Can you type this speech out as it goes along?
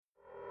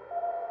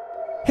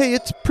Hey,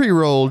 it's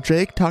Pre-Roll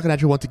Jake talking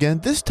at you once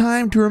again, this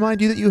time to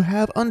remind you that you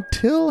have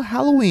until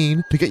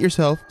Halloween to get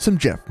yourself some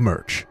Jeff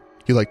merch.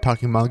 You like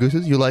talking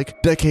mongooses? You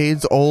like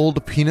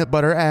decades-old peanut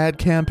butter ad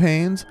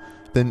campaigns?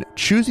 Then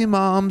Choosy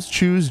Moms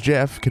Choose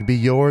Jeff can be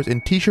yours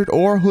in t-shirt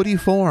or hoodie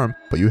form,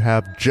 but you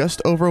have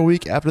just over a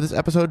week after this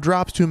episode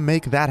drops to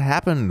make that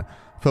happen.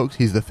 Folks,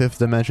 he's the fifth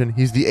dimension,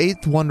 he's the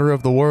eighth wonder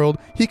of the world,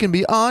 he can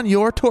be on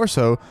your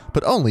torso,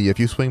 but only if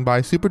you swing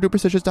by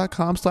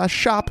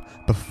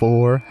superduperstitious.com/shop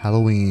before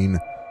Halloween.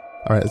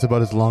 Alright, that's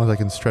about as long as I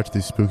can stretch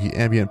the spooky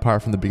ambient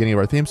part from the beginning of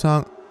our theme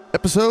song.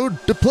 Episode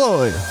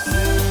deploy!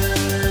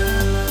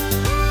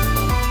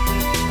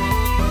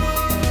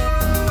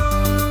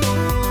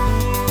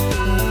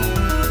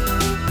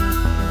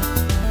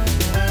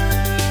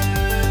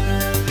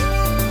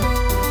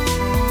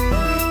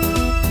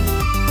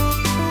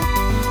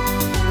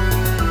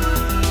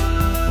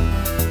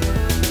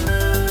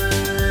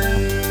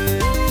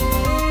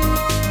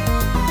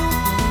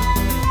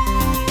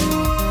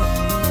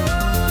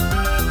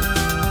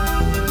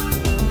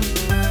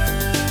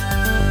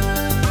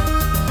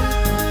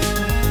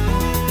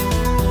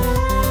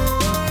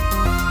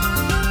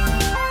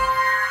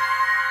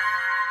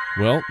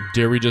 Well,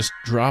 dare we just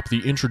drop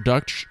the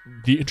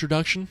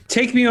introduction?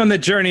 Take me on the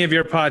journey of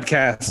your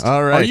podcast.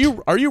 All right.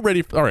 Are you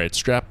ready? All right,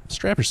 strap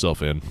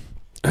yourself in.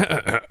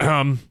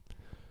 And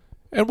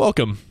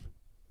welcome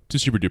to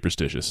Super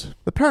Duperstitious,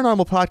 the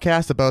paranormal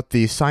podcast about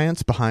the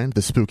science behind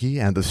the spooky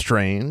and the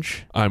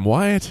strange. I'm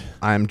Wyatt.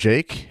 I'm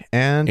Jake,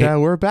 and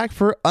we're back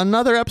for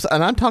another episode.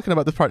 And I'm talking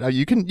about this part.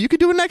 You can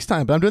do it next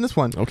time, but I'm doing this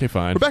one. Okay,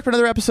 fine. We're back for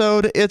another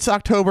episode. It's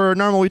October.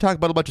 Normally we talk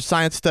about a bunch of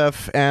science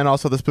stuff and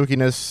also the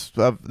spookiness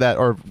of that,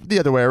 or the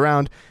other way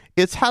around.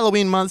 It's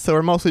Halloween month, so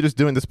we're mostly just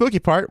doing the spooky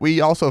part.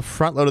 We also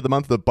front-loaded the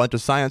month with a bunch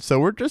of science, so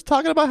we're just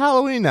talking about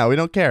Halloween now. We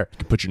don't care.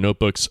 Put your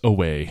notebooks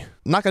away.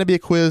 Not going to be a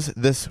quiz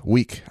this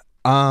week.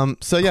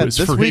 So yeah, Quiz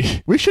this free.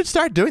 week we should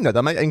start doing that.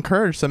 That might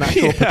encourage some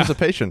actual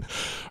participation.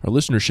 Our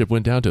listenership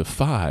went down to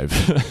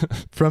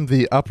 5 from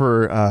the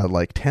upper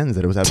like 10s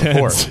that it was at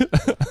before.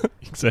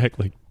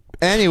 Exactly.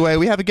 Anyway,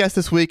 we have a guest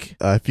this week.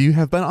 If you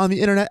have been on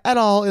the internet at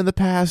all in the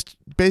past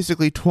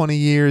basically 20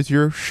 years,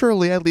 you're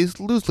surely at least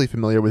loosely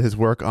familiar with his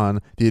work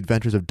on The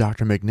Adventures of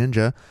Dr.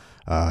 McNinja.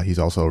 He's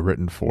also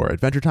written for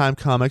Adventure Time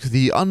Comics,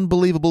 The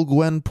Unbelievable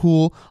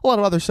Gwenpool, a lot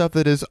of other stuff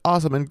that is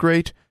awesome and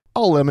great.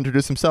 I'll let him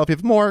introduce himself. You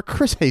have more.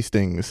 Chris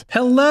Hastings.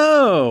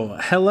 Hello.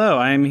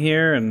 I'm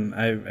here, and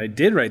I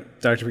did write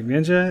Dr.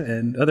 McNinja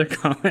and other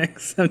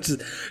comics. I'm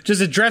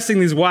just addressing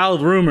these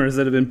wild rumors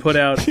that have been put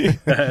out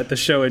at the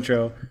show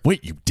intro.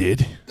 Wait, you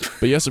did?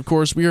 But yes, of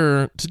course, we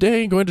are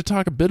today going to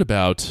talk a bit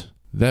about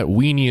that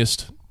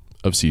weeniest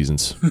of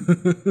seasons.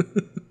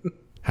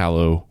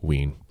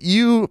 Halloween.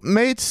 You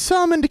made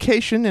some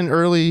indication in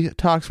early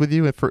talks with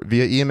you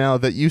via email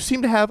that you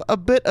seem to have a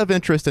bit of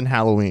interest in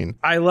Halloween.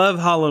 I love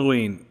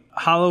Halloween.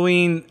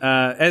 Halloween,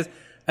 as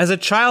a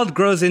child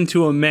grows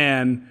into a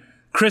man,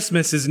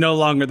 Christmas is no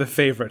longer the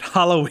favorite.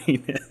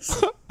 Halloween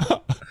is.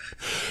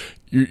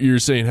 You're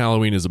saying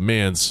Halloween is a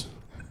man's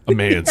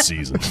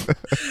season.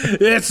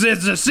 It's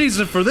a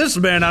season for this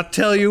man, I'll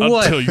tell you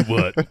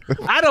what.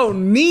 I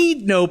don't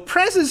need no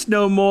presents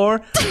no more.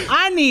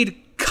 I need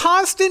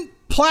constant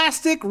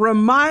plastic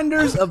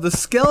reminders of the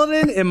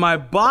skeleton in my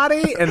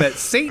body and that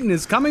Satan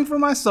is coming for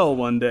my soul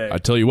one day. I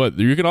tell you what,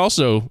 you can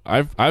also,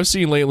 I've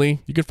seen lately,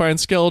 you can find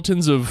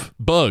skeletons of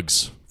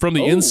bugs from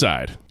the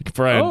inside. You can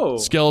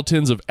find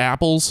skeletons of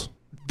apples.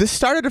 This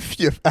started a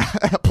few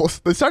apples.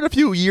 This started a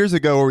few years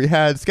ago where we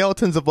had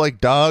skeletons of like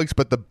dogs,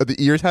 but the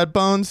ears had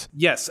bones.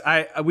 Yes,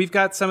 we've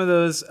got some of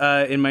those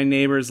in my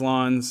neighbor's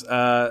lawns.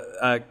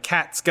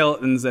 Cat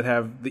skeletons that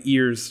have the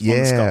ears. On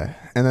the skull.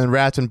 And then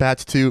rats and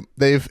bats too.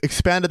 They've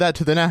expanded that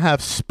to they now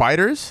have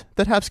spiders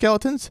that have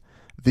skeletons.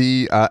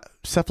 The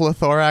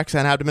cephalothorax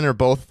and abdomen are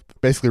both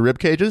basically rib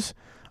cages.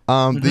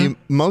 The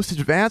most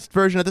advanced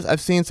version of this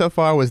I've seen so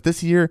far was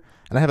this year.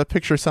 And I have a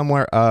picture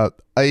somewhere,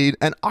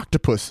 an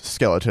octopus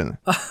skeleton.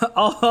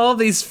 All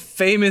these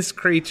famous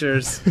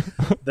creatures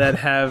that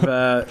have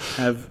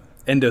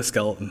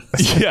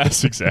endoskeletons.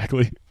 Yes,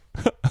 exactly.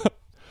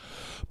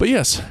 But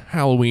yes,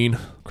 Halloween.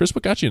 Chris,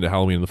 what got you into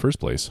Halloween in the first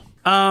place?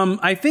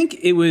 I think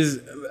it was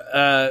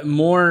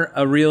more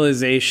a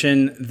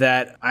realization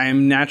that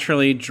I'm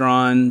naturally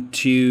drawn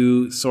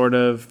to sort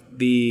of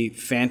the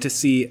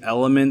fantasy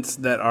elements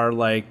that are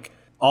like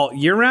all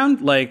year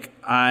round. Like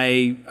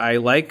I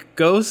like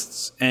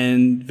ghosts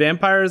and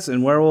vampires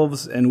and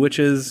werewolves and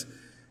witches,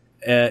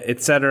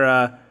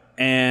 etc.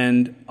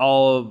 And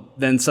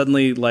then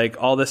suddenly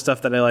like all this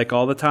stuff that I like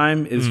all the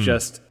time is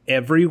just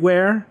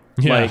everywhere.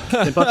 Yeah.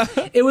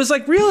 Like it was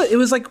like real. It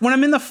was like when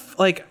I'm in the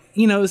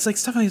it's like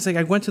stuff. It's like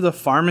I went to the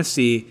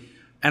pharmacy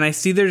and I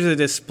see there's a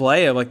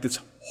display of like this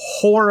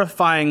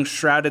horrifying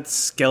shrouded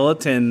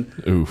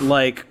skeleton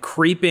like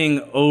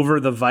creeping over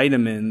the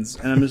vitamins,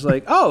 and I'm just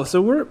like, oh,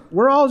 so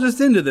we're all just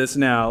into this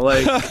now,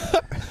 like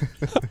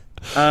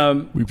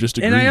we've just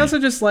agreed. And I also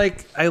just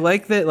I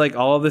like that like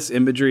all of this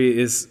imagery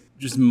is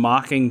just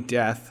mocking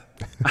death.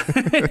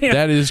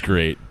 That is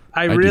great.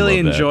 I really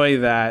enjoy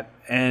that.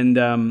 And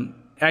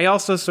I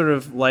also sort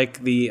of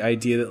like the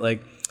idea that,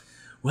 like,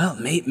 well,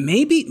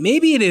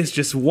 maybe it is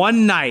just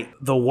one night.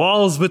 The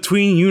walls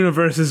between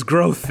universes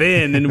grow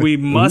thin, and we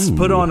must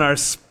put on our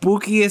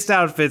spookiest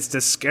outfits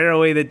to scare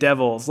away the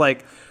devils.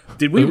 Like,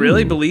 did we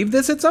really believe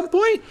this at some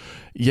point?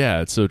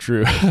 Yeah, it's so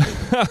true.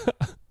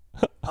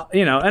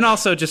 And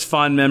also just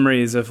fond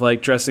memories of,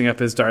 like, dressing up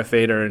as Darth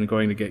Vader and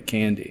going to get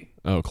candy.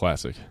 Oh,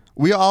 classic.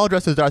 We all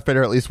dressed as Darth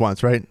Vader at least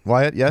once, right,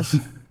 Wyatt? Yes?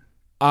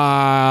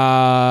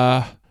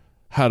 How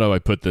do I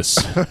put this?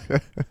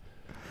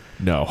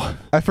 No.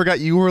 I forgot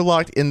you were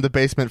locked in the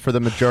basement for the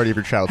majority of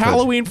your childhood.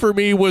 Halloween for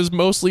me was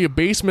mostly a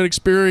basement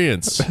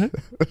experience.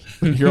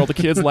 You hear all the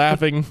kids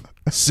laughing,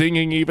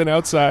 singing even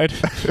outside,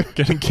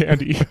 getting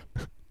candy.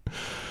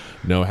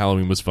 No,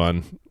 Halloween was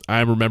fun.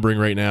 I'm remembering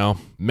right now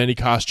many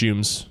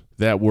costumes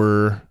that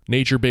were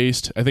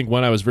nature-based. I think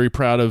one I was very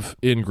proud of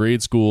in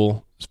grade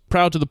school,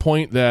 proud to the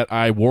point that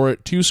I wore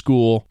it to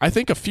school, I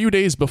think a few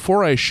days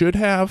before I should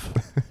have.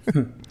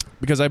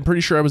 Because I'm pretty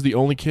sure I was the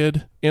only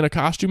kid in a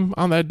costume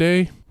on that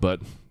day,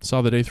 but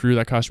saw the day through.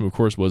 That costume, of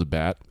course, was a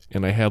bat,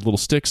 and I had little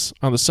sticks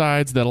on the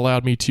sides that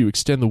allowed me to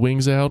extend the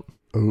wings out.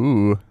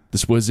 Ooh.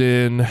 This was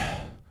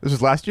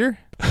last year?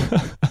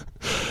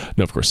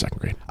 No, of course, second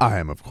grade. I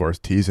am, of course,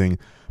 teasing.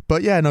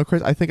 But yeah, no,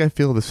 Chris, I think I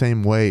feel the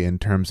same way in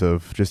terms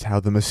of just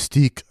how the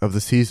mystique of the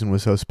season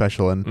was so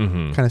special and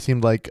kind of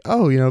seemed like,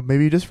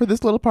 maybe just for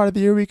this little part of the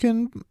year we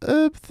can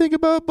think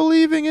about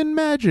believing in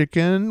magic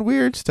and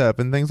weird stuff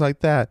and things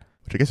like that.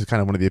 Which I guess is kind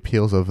of one of the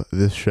appeals of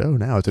this show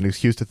now. It's an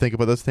excuse to think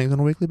about those things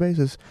on a weekly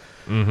basis.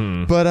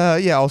 Mm-hmm. But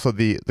also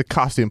the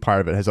costume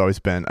part of it has always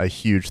been a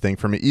huge thing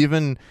for me.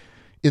 Even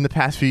in the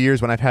past few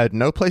years when I've had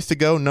no place to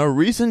go, no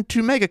reason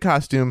to make a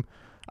costume,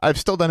 I've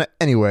still done it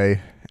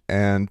anyway,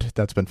 and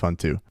that's been fun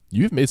too.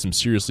 You've made some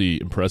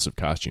seriously impressive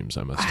costumes,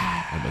 I must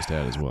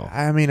add as well.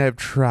 I mean, I've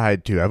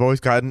tried to. I've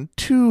always gotten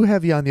too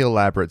heavy on the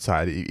elaborate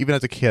side. Even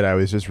as a kid, I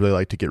always just really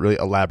liked to get really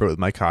elaborate with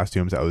my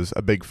costumes. That was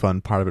a big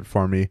fun part of it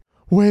for me.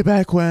 Way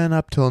back when,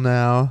 up till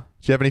now.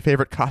 Do you have any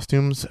favorite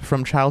costumes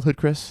from childhood,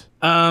 Chris?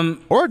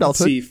 Or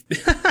adulthood?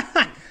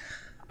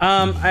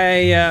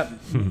 I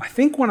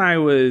think when I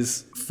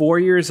was 4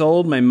 years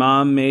old, my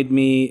mom made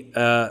me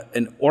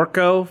an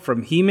Orko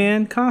from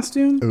He-Man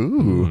costume.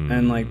 Ooh.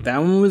 And, like, that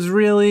one was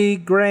really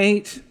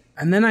great.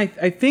 And then I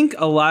think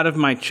a lot of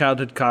my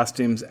childhood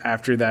costumes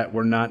after that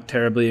were not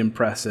terribly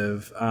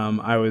impressive.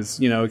 I was,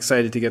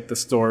 excited to get the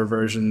store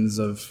versions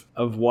of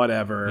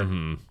whatever.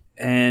 Mm-hmm.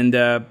 And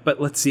but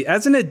let's see.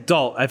 As an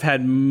adult, I've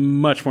had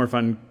much more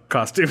fun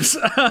costumes.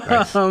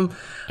 Nice.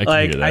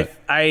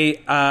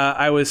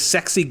 I was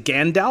sexy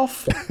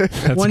Gandalf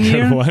That's one a good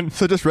year. one.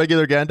 So just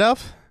regular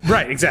Gandalf?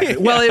 Right, exactly.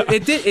 Well,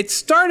 it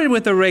started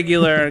with a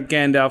regular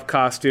Gandalf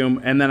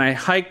costume, and then I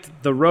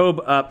hiked the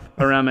robe up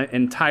around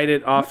and tied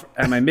it off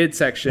at my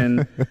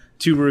midsection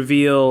to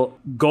reveal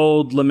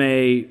gold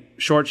lame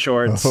short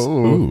shorts.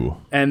 Ooh.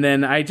 And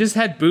then I just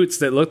had boots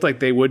that looked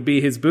like they would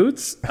be his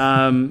boots.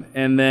 And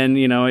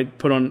then, I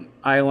put on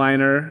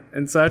eyeliner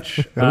and such.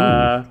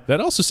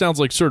 That also sounds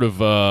like sort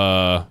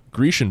of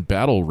Grecian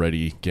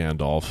battle-ready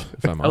Gandalf,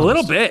 if I'm honest. A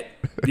little bit,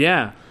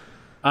 yeah.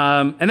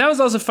 And that was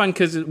also fun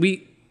because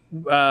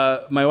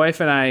my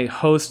wife and I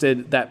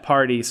hosted that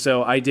party,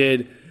 so I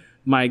did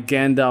my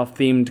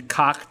Gandalf-themed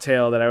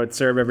cocktail that I would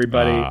serve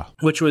everybody,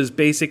 which was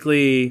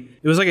basically,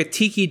 it was like a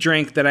tiki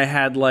drink that I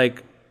had,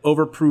 like,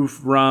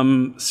 overproof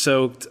rum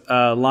soaked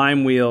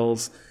lime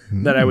wheels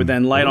that I would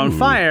then light on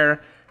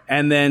fire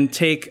and then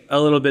take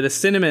a little bit of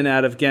cinnamon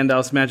out of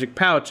Gandalf's magic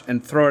pouch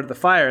and throw it at the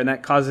fire, and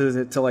that causes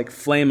it to, like,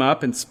 flame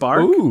up and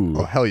spark. Ooh.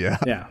 Oh, hell yeah.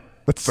 Yeah.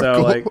 That's so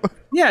cool. Like,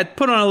 yeah,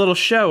 put on a little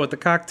show with the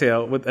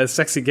cocktail with a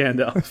sexy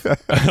Gandalf.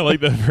 I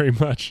like that very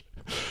much.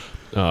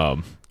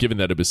 Given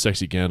that it was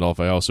sexy Gandalf,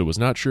 I also was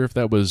not sure if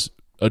that was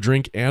a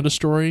drink and a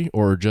story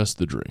or just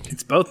the drink.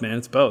 It's both, man.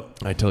 It's both.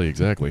 I tell you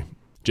exactly.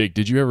 Jake,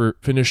 did you ever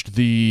finish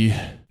the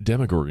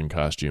Demogorgon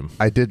costume?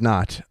 I did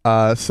not.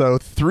 So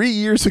 3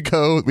 years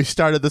ago, we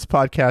started this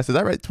podcast. Is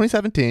that right?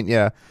 2017,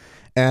 yeah.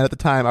 And at the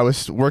time, I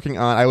was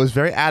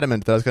very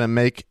adamant that I was going to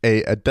make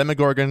a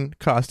Demogorgon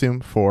costume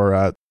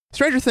for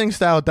Stranger Things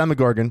style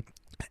Demogorgon.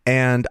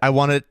 And I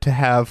wanted to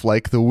have,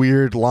 like, the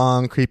weird,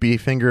 long, creepy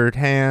fingered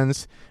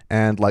hands.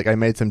 And, like, I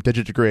made some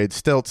digitigrade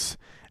stilts.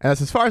 And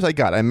that's as far as I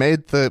got. I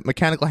made the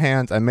mechanical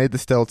hands. I made the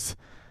stilts.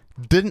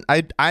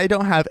 I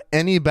don't have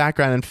any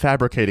background in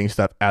fabricating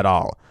stuff at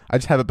all. I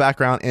just have a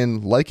background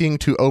in liking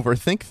to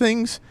overthink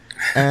things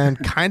and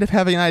kind of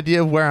having an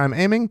idea of where I'm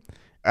aiming.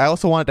 I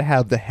also wanted to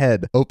have the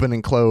head open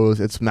and close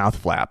its mouth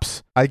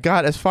flaps. I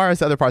got as far as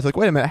the other parts, like,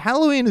 wait a minute,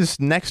 Halloween is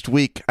next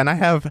week, and I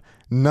have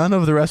none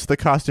of the rest of the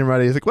costume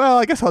ready. It's like, well,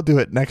 I guess I'll do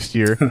it next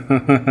year.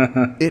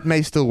 It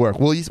may still work.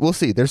 We'll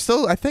see. There's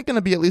still, I think, going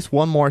to be at least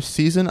one more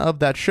season of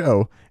that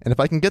show, and if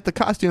I can get the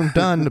costume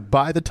done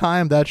by the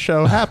time that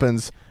show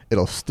happens,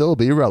 it'll still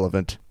be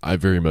relevant. I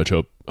very much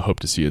hope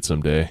to see it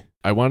someday.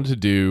 I wanted to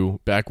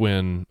do, back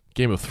when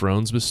Game of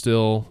Thrones was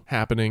still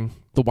happening,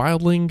 the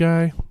Wildling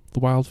guy, the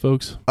Wild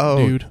folks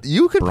dude.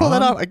 You could pull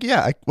that Bronn? off.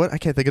 Yeah, I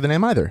can't think of the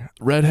name either.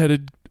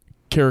 Redheaded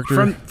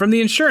character from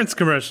the insurance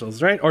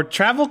commercials, right? Or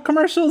travel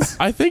commercials.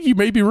 I think you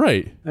may be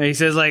right. And he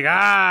says like,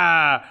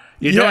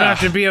 you don't have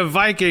to be a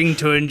Viking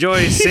to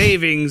enjoy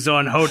savings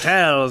on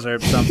hotels or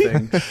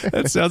something.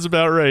 That sounds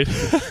about right.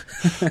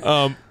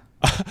 Tormund.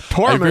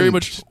 I very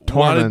much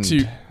wanted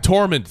to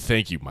Tormund.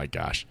 Thank you. My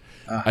gosh,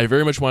 I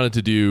very much wanted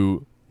to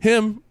do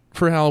him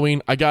for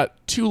Halloween. I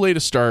got too late a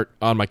start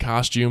on my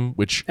costume,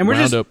 which And we're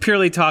wound just up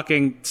purely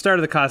talking start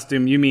of the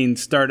costume. You mean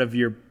start of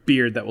your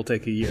beard that will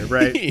take a year,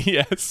 right?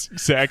 Yes,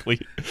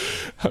 exactly.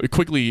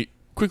 quickly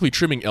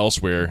trimming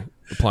elsewhere,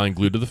 applying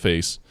glue to the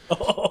face.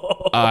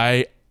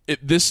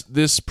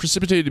 This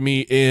precipitated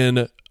me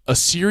in a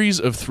series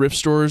of thrift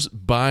stores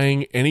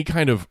buying any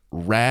kind of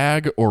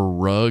rag or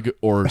rug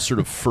or sort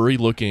of furry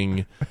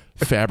looking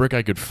fabric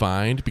I could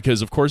find,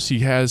 because of course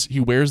he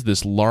wears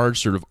this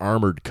large sort of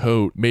armored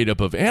coat made up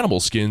of animal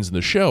skins in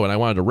the show, and I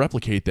wanted to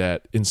replicate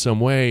that in some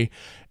way.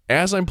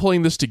 As I'm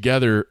pulling this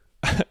together,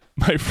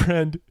 my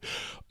friend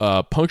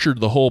punctured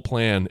the whole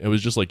plan. It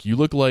was just like, you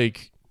look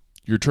like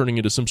you're turning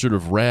into some sort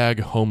of rag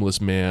homeless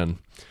man.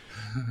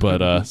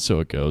 But so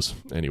it goes.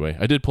 Anyway,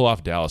 I did pull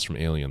off Dallas from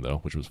Alien, though,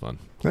 which was fun.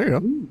 There you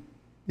go.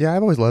 Yeah,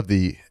 I've always loved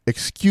the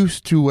excuse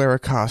to wear a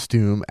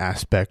costume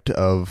aspect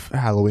of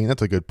Halloween.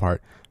 That's a good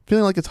part.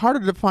 Feeling like it's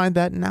harder to find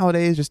that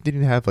nowadays, just needing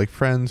to have like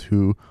friends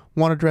who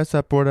want to dress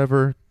up or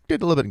whatever.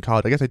 Did a little bit in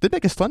college. I guess I did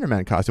make a Slender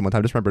Man costume one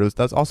time. Just remember,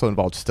 that also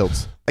involved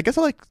stilts. I guess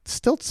I like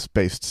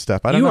stilts-based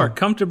stuff. I don't know. You are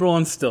comfortable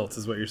on stilts,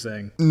 is what you're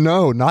saying.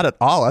 No, not at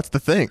all. That's the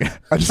thing.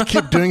 I just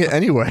keep doing it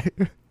anyway.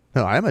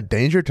 No, I am a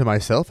danger to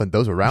myself and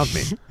those around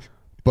me.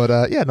 But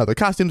the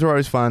costumes are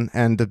always fun,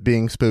 and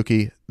being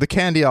spooky. The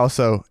candy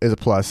also is a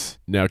plus.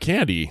 Now,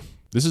 candy,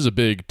 this is a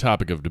big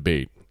topic of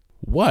debate.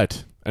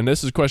 What, and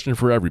this is a question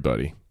for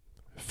everybody,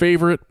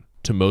 favorite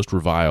to most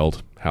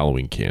reviled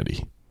Halloween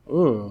candy?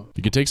 Ooh.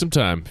 You can take some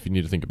time if you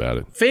need to think about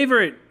it.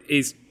 Favorite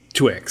is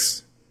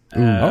Twix.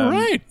 All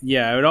right.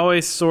 Yeah, I would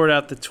always sort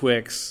out the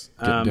Twix.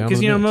 Down Because,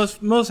 the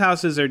mix. most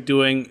houses are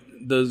doing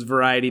those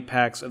variety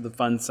packs of the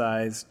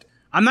fun-sized.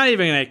 I'm not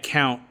even going to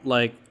count,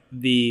 like,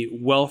 the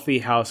wealthy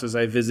houses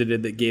I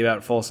visited that gave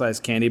out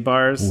full-size candy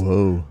bars.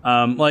 Whoa.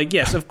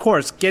 Yes, of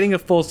course, getting a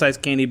full-size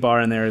candy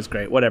bar in there is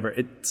great. Whatever.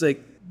 It's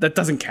like, that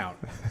doesn't count.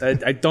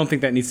 I don't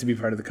think that needs to be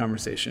part of the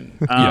conversation.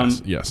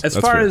 Yes. As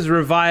that's far fair. as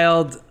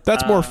reviled...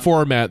 That's more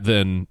format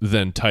than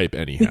type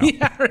anyhow.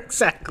 Yeah,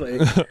 exactly.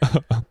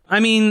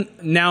 I mean,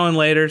 now and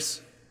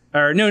laters.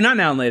 Or, no, not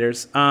now and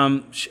laters.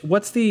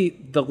 What's the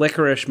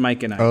licorice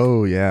Mike and Ike?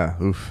 Oh,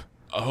 yeah. Oof.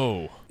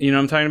 Oh. You know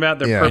what I'm talking about?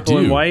 They're Yeah, I purple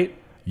and do. white.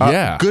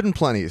 Yeah. Good and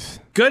plenties.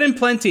 Good and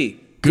plenty.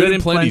 Good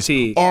and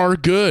plenty are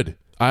good.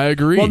 I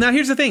agree. Well, now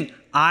here's the thing.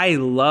 I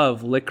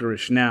love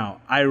licorice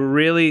now. I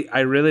really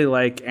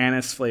like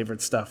anise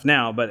flavored stuff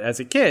now, but as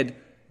a kid,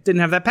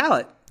 didn't have that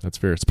palate. That's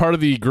fair. It's part of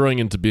the growing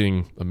into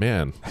being a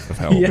man of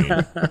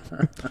Halloween.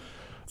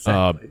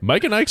 Exactly.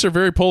 Mike and Ike's are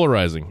very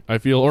polarizing, I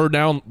feel. Or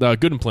now,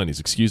 Good and Plenty's,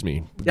 excuse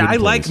me. Good Yeah, I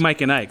and like Plenty's.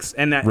 Mike and Ike's,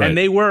 and Right. and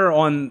they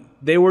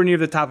were near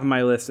the top of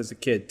my list as a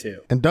kid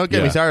too. And don't get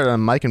Yeah. me started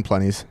on Mike and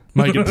plenties.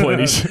 Mike and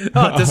Plenty's.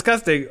 Oh,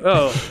 disgusting.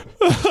 Oh.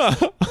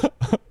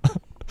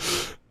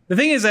 The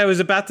thing is, I was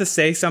about to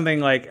say something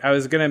like, I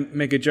was going to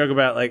make a joke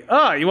about like,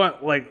 oh, you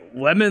want like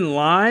lemon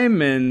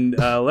lime and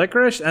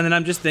licorice? And then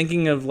I'm just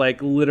thinking of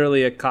like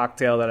literally a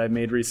cocktail that I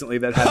made recently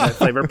that had that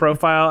flavor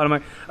profile. And I'm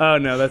like, oh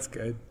no, that's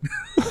good.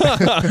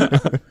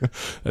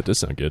 That does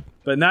sound good.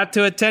 But not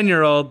to a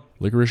 10-year-old.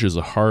 Licorice is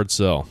a hard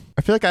sell.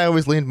 I feel like I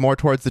always leaned more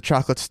towards the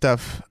chocolate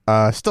stuff.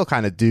 Still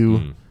kind of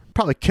do.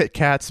 Probably Kit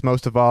Kats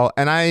most of all.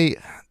 And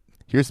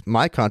here's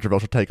my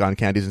controversial take on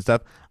candies and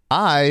stuff.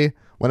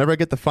 Whenever I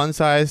get the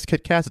fun-sized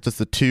Kit Kats, it's just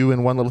the 2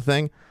 in one little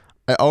thing.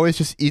 I always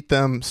just eat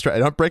them straight. I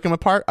don't break them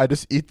apart. I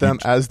just eat them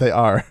as they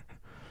are,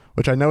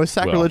 which I know is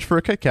sacrilege for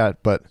a Kit Kat,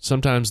 but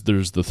Sometimes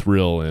there's the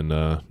thrill in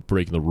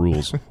breaking the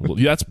rules. Well,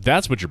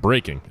 that's what you're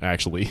breaking,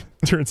 actually,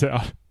 turns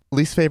out.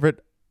 least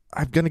favorite,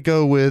 I'm going to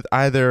go with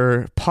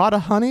either Pot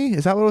of Honey.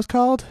 Is that what it was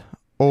called?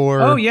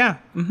 Or Oh, yeah.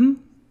 Mm-hmm.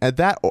 and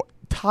that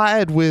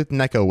tied with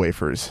Necco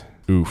wafers.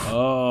 Oof.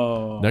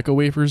 Oh. Necco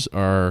wafers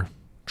are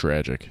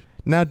tragic.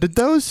 Now, did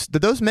those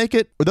make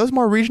it? Were those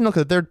more regional?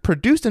 Because they're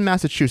produced in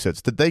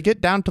Massachusetts. Did they get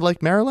down to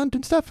like Maryland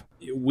and stuff?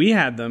 We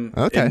had them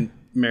in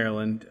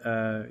Maryland.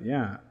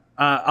 Yeah.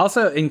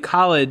 Also, in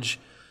college,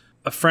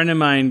 a friend of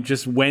mine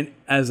just went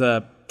as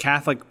a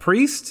Catholic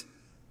priest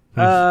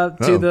to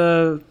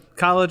the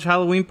college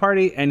Halloween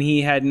party, and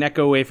he had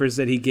Necco wafers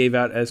that he gave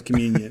out as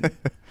communion.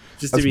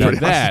 Just to be Now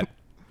that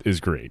is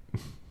great.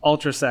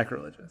 ultra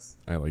sacrilegious.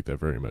 I like that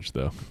very much,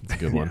 though. It's a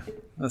good one.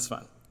 That's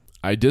fun.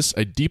 I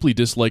deeply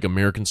dislike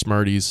American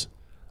Smarties.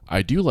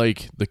 I do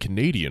like the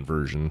Canadian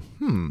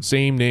version.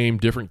 Same name,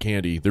 different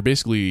candy. They're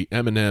basically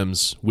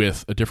M&Ms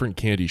with a different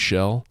candy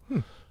shell.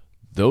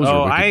 Those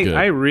are wicked good.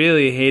 I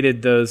really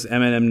hated those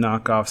M&M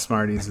knockoff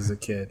Smarties as a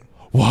kid.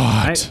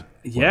 What?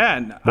 Yeah,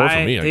 More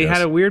for me, I they guess.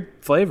 had a weird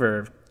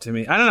flavor to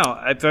me. I don't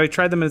know. If I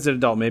tried them as an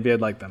adult, maybe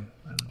I'd like them.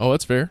 Oh,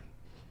 that's fair.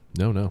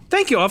 No.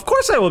 Thank you. Of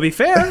course I will be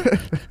fair.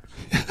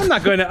 I'm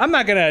not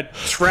gonna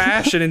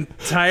trash an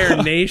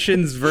entire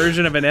nation's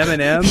version of an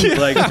M&M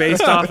like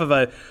based off of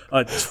a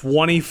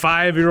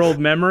 25-year-old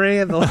memory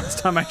of the last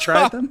time I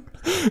tried them.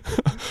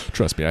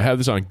 Trust me, I have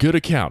this on good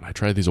account. I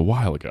tried these a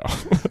while ago.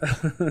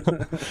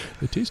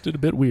 They tasted a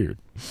bit weird.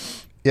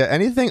 Yeah,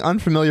 anything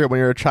unfamiliar when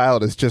you're a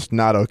child is just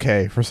not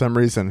okay for some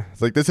reason.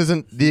 It's like, this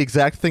isn't the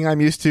exact thing I'm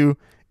used to.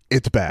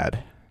 It's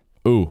bad.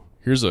 Ooh,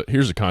 here's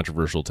a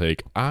controversial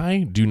take.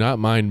 I do not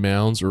mind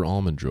Mounds or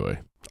Almond Joy.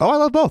 Oh, I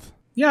love both.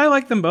 Yeah, I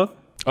like them both.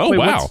 Oh, Wait,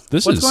 wow.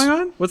 What's going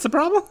on? What's the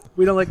problem?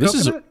 We don't like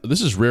coconut?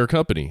 This is rare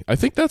company. I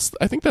think that's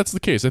the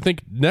case. I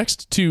think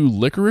next to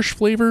licorice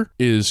flavor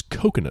is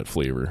coconut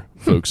flavor.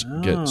 Folks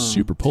get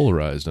super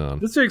polarized on.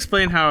 Just to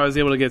explain how I was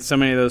able to get so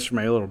many of those for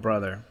my little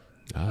brother.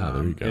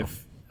 There you go.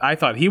 I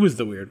thought he was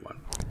the weird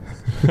one.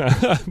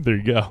 There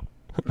you go.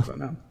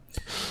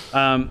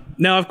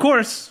 Now, of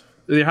course,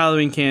 with your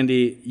Halloween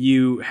candy,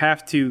 you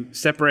have to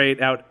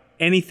separate out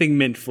anything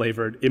mint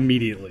flavored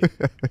immediately.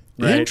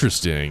 Right?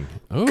 Interesting.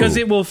 Because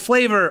it will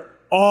flavor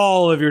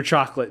all of your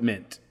chocolate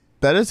mint.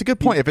 That is a good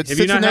point. If it Have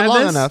sits you in not there had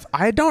long this? enough,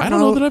 I don't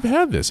know that I've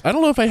had this. I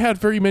don't know if I had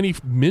very many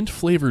mint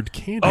flavored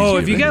candies. Oh,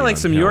 if you got like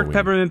on some York Halloween.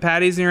 peppermint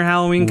patties in your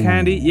Halloween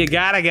candy, you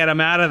gotta get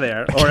them out of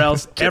there, or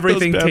else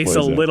everything bad tastes a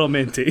boys out. little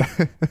minty.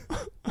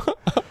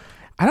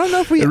 I don't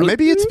know if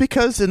maybe it's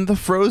because in the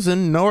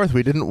frozen north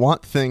we didn't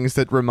want things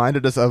that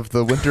reminded us of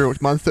the winter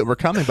months that were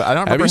coming, but I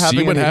don't Have remember you having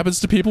seen what any-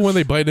 happens to people when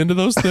they bite into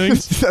those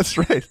things? That's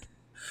right.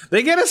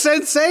 They get a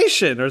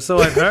sensation, or so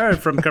I've heard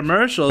from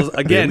commercials.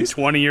 Again,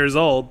 20 years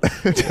old.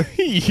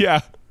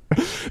 Yeah.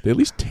 They at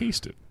least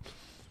taste it.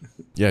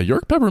 Yeah,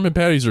 York peppermint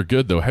patties are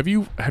good though. Have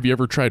you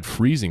ever tried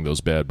freezing those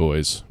bad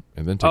boys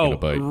and then taking a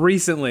bite?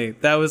 Recently.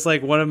 That was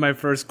like one of my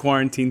first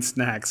quarantine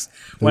snacks.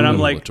 When I'm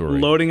like Revelatory.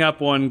 loading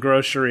up on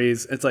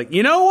groceries, it's like,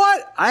 you know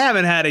what? I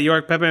haven't had a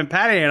York peppermint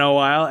patty in a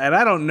while, and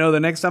I don't know the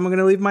next time I'm going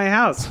to leave my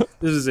house.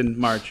 This is in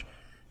March.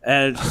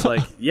 And it's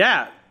like,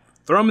 yeah,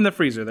 throw them in the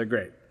freezer. They're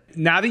great.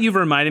 Now that you've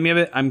reminded me of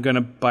it, I'm going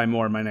to buy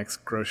more in my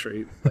next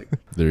grocery. Like,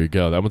 There you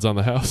go. That one's on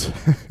the house.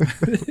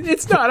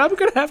 it's not. I'm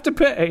going to have to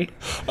pay.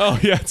 Oh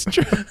yeah, it's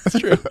true. It's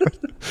true.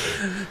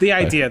 The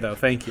idea, though.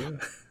 Thank you.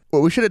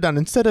 What we should have done,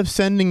 instead of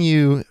sending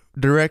you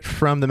direct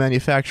from the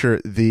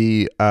manufacturer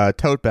the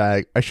tote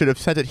bag, I should have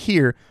sent it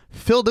here,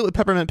 filled it with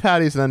peppermint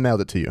patties, and then mailed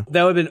it to you.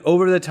 That would have been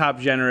over the top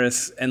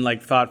generous and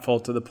like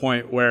thoughtful to the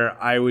point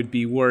where I would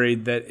be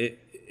worried that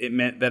it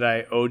meant that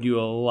I owed you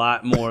a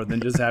lot more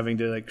than just having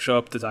to like show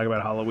up to talk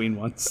about Halloween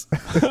once.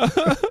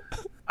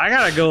 I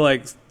gotta go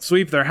like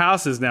sweep their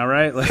houses now,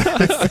 right? Like,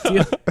 that's the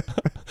deal.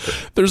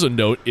 There's a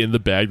note in the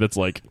bag that's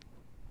like,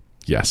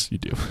 yes, you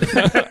do.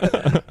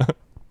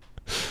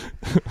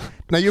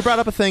 Now, you brought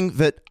up a thing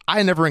that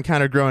I never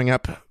encountered growing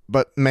up,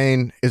 but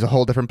Maine is a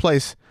whole different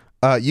place.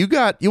 You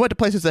went to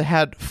places that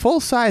had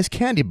full-size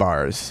candy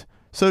bars.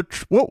 So,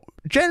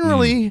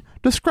 generally,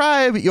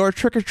 describe your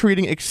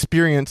trick-or-treating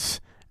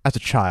experience as a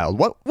child.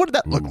 What did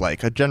that look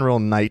like? A general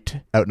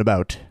night out and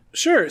about?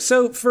 Sure.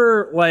 So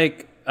for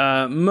like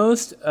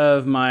most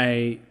of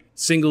my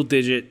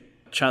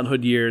single-digit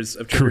childhood years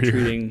of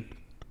trick-or-treating,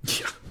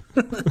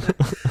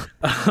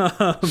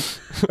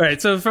 right.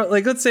 So for,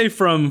 like, let's say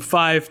from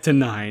 5 to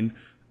 9,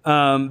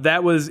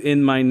 that was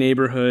in my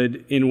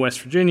neighborhood in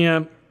West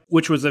Virginia,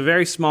 which was a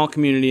very small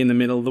community in the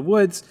middle of the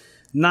woods.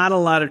 Not a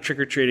lot of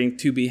trick-or-treating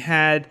to be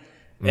had.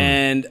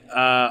 And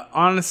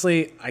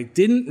honestly, I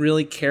didn't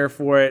really care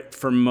for it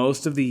for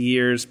most of the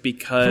years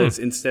because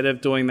instead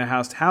of doing the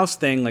house-to-house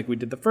thing like we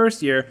did the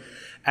first year,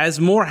 as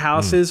more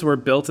houses were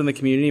built in the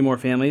community, more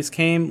families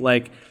came,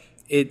 like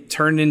it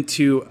turned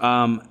into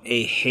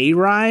a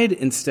hayride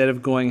instead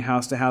of going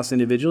house-to-house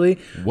individually.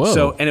 Whoa.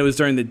 So, and it was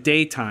during the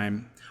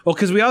daytime. Well,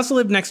 because we also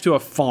lived next to a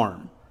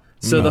farm.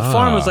 So the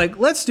farm was like,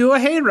 let's do a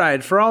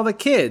hayride for all the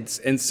kids.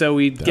 And so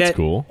we'd get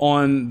cool.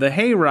 on the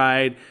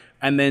hayride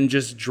and then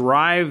just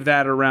drive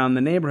that around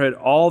the neighborhood,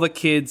 all the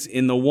kids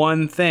in the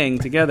one thing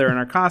together in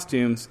our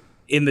costumes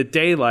in the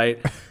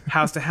daylight,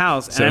 house to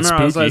house. And I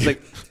remember I was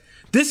like,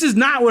 this is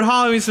not what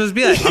Halloween's supposed to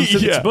be like.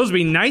 It's supposed to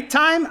be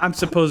nighttime. I'm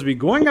supposed to be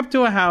going up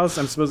to a house.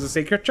 I'm supposed to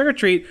say trick or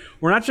treat.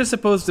 We're not just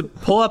supposed to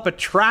pull up a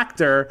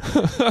tractor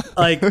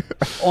like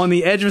on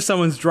the edge of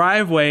someone's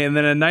driveway and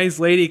then a nice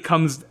lady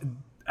comes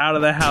out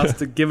of the house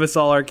to give us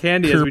all our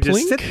candy as we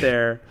just sit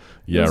there.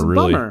 Yeah, It was a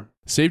really. bummer.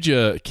 Saved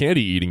you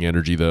candy eating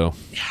energy, though.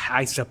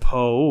 I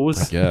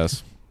suppose. I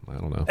guess. I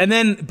don't know.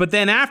 And but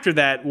then after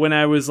that, when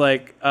I was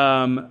like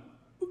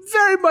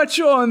very much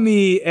on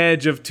the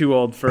edge of too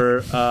old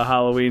for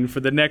Halloween for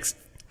the next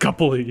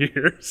couple of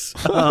years,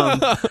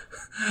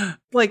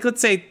 like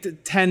let's say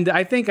 10,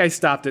 I think I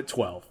stopped at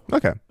 12.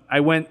 Okay. I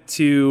went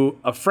to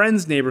a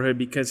friend's neighborhood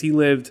because he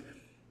lived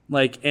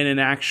like in an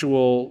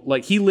actual,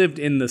 like he lived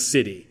in the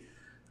city.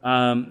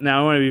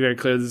 Now I want to be very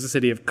clear. This is the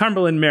city of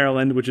Cumberland,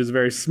 Maryland, which is a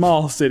very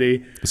small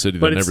city. The city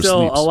that but it's never still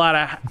sleeps. a lot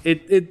of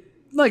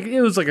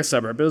it was like a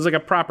suburb. It was like a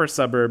proper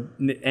suburb,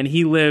 and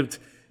he lived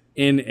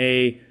in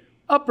a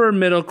upper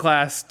middle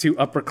class to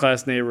upper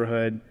class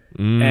neighborhood.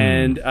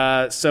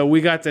 And so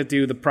we got to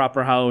do the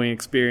proper Halloween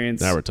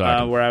experience. Now we're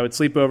talking. Where I would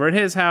sleep over at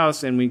his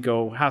house, and we'd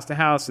go house to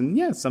house. And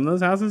yeah, some of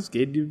those houses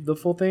gave you the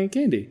full thing of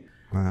candy.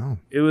 Wow.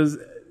 It was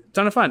a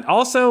ton of fun.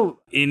 Also,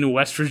 in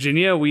West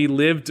Virginia, we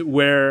lived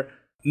where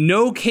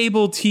no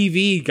cable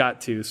TV got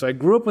to. So I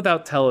grew up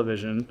without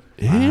television.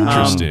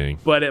 Interesting.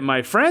 But at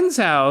my friend's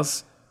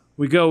house,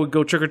 we go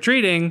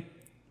trick-or-treating,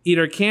 eat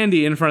our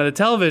candy in front of the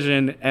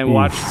television, and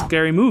watch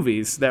scary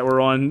movies that were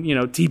on,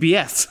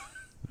 TBS.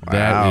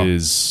 That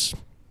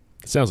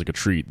sounds like a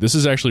treat. This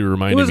is actually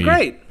reminding me. It was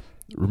great.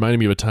 Reminding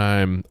me of a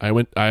time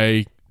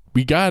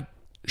we got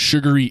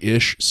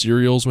sugary-ish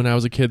cereals when I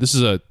was a kid. This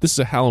is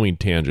a Halloween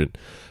tangent,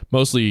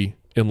 mostly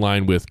in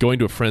line with going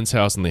to a friend's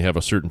house and they have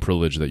a certain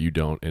privilege that you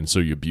don't, and so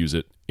you abuse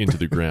it into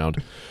the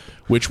ground.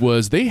 Which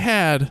was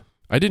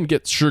I didn't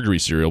get sugary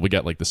cereal. We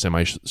got like the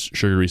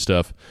semi-sugary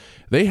stuff.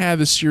 They had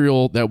this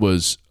cereal that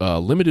was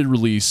limited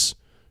release,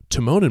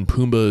 Timon and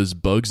Pumbaa's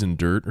Bugs and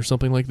Dirt or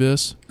something like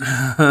this.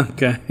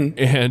 Okay.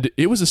 And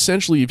it was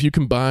essentially if you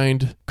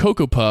combined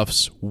Cocoa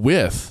Puffs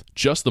with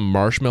just the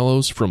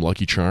marshmallows from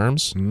Lucky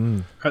Charms.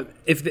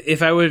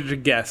 If I were to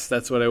guess,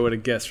 that's what I would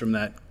have guessed from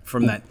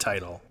that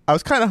title. I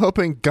was kind of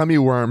hoping gummy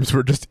worms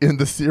were just in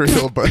the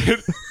cereal, but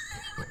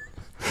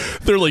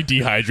they're like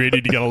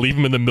dehydrated. You got to leave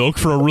them in the milk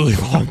for a really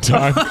long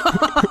time.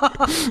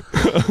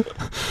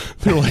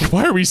 They're like,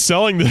 why are we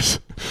selling this?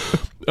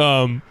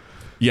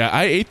 Yeah,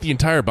 I ate the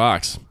entire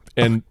box,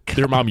 and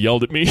their mom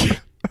yelled at me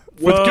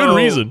with good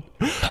reason.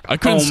 I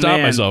couldn't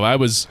stop myself. I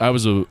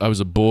was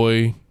a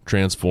boy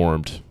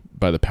transformed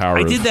by the power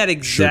of I did that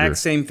exact sugar.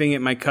 same thing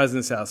at my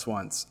cousin's house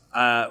once,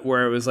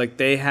 where it was like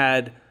they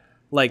had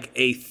like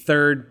a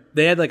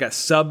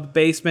sub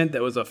basement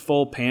that was a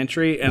full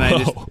pantry, and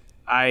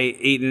I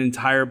ate an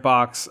entire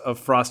box of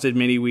Frosted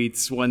Mini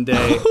Wheats one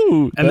day,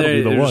 and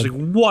they're just like,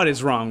 "What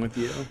is wrong with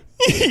you?"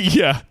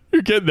 Yeah,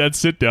 you're getting that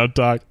sit down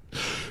talk.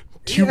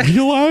 Do you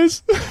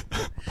realize?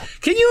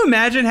 Can you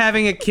imagine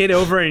having a kid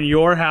over in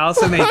your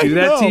house and they do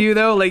that to you,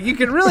 though? Like, you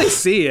can really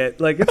see it.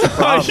 Like, it's a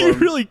problem. You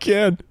really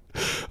can.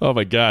 Oh,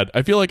 my God.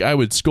 I feel like I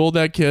would scold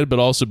that kid, but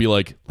also be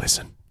like,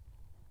 listen,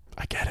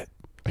 I get it.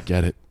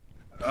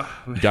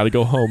 You got to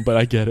go home, but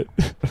I get it.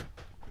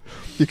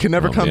 you can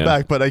never come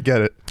back, but I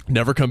get it.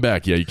 Never come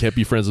back. Yeah, you can't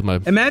be friends with my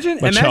Imagine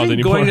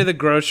going to the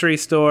grocery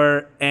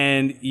store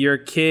and your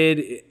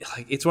kid,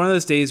 like, it's one of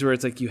those days where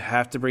it's like you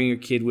have to bring your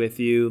kid with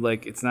you.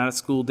 Like, it's not a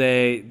school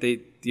day.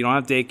 You don't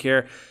have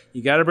daycare.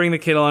 You got to bring the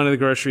kid along to the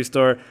grocery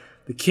store.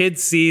 The kid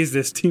sees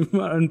this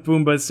Timon and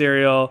Pumbaa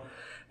cereal,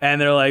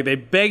 and they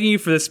begging you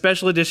for the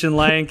special edition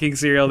Lion King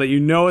cereal that you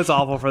know is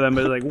awful for them,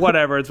 but it's like,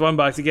 whatever, it's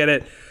 $1, you get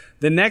it.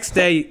 The next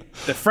day,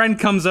 the friend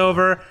comes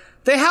over.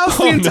 They house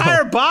the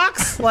entire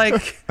box.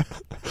 Like,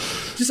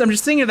 I'm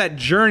just thinking of that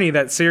journey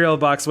that cereal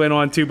box went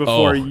on to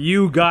before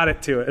you got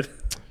it to it.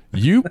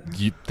 You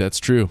that's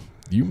true.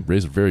 You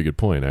raise a very good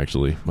point,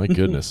 actually. My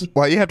goodness.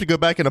 Well, you have to go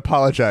back and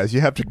apologize.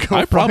 You have to go.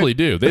 I probably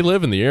do. They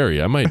live in the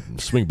area. I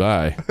might swing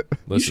by.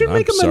 Listen, you should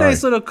make them a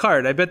nice little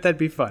card. I bet that'd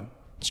be fun.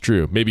 It's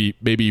true.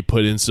 Maybe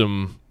put in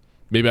some.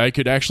 Maybe I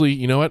could actually.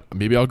 You know what?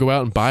 Maybe I'll go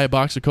out and buy a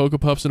box of Cocoa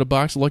Puffs and a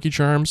box of Lucky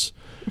Charms.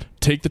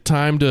 Take the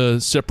time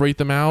to separate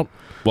them out.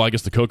 Well, I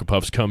guess the Cocoa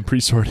Puffs come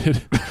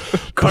pre-sorted.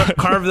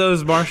 Carve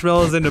those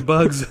marshmallows into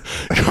bugs.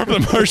 Carve the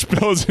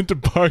marshmallows into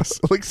bugs.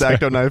 Like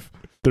X-Acto knife.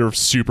 They're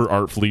super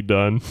artfully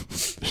done.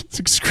 It's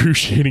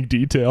excruciating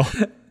detail.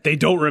 They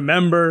don't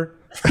remember.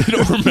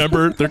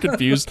 They're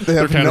confused. They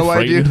have kind no of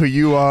idea who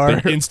you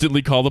are. They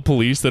instantly call the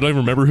police. They don't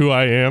even remember who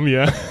I am.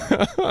 Yeah.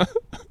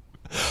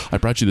 I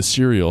brought you the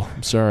cereal.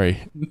 I'm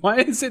sorry. Why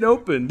is it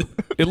opened?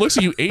 It looks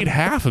like you ate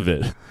half of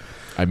it.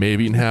 I may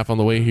have eaten half on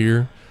the way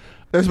here.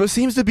 There's what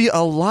seems to be a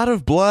lot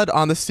of blood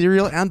on the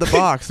cereal and the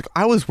box.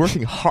 I was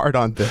working hard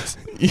on this.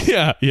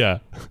 Yeah.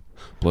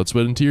 Blood,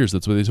 sweat, and tears.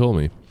 That's what they told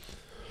me.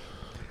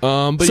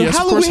 But so yes,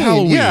 Halloween, of course,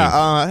 Halloween.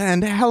 Yeah,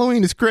 and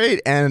Halloween is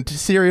great, and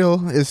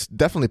cereal is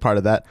definitely part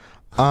of that.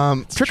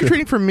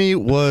 Trick-or-treating for me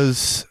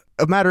was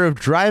a matter of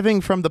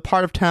driving from the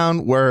part of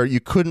town where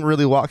you couldn't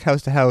really walk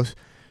house to house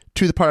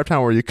to the part of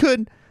town where you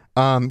could.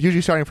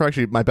 Usually starting from,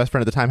 actually, my best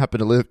friend at the time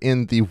happened to live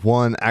in the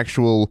one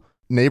actual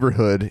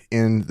neighborhood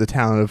in the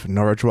town of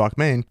Norridgewock,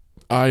 Maine.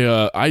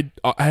 I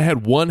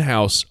had one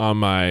house on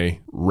my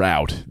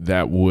route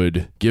that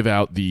would give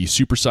out the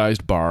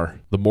supersized bar,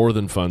 the more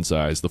than fun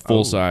size, the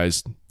full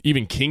size,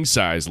 even king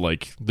size,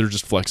 like they're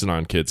just flexing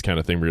on kids kind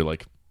of thing where you're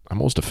like, I'm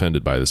almost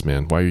offended by this,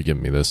 man. Why are you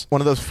giving me this? One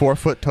of those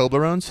 4-foot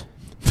Toblerones?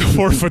 The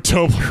 4-foot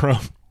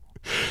Toblerone.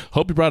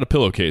 Hope you brought a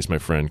pillowcase, my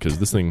friend, because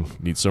this thing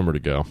needs somewhere to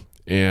go.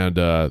 And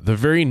the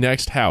very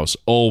next house,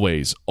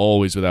 always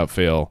without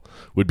fail,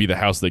 would be the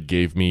house that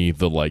gave me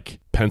the like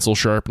pencil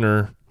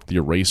sharpener, the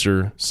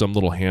eraser, some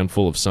little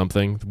handful of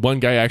something.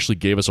 One guy actually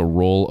gave us a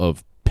roll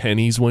of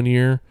pennies one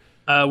year.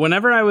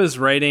 Whenever I was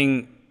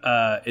writing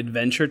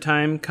Adventure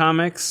Time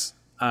comics,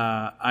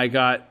 I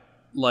got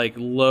like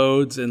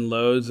loads and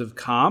loads of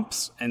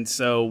comps, and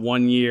so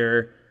one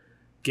year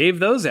gave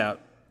those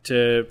out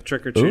to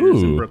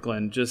trick-or-treaters in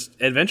Brooklyn. Just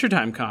Adventure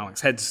Time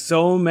comics had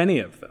so many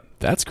of them.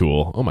 That's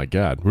cool. Oh my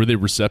God. Were they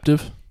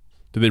receptive?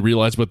 Did they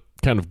realize what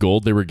kind of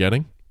gold they were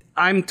getting?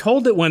 I'm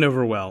told it went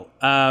over well.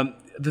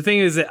 The thing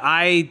is that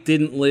I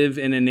didn't live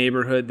in a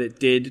neighborhood that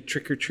did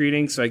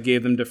trick-or-treating, so I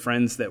gave them to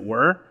friends that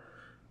were.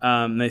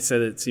 They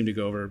said it seemed to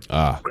go over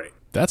great.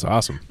 That's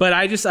awesome. But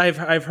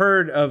I've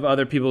heard of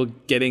other people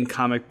getting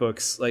comic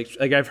books. Like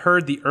I've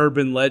heard the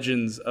urban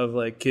legends of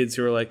like kids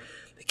who are like,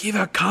 they gave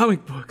out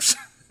comic books.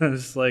 I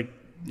was like,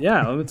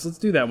 yeah, let's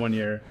do that one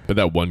year. But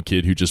that one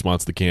kid who just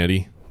wants the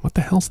candy, what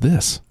the hell's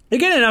this? You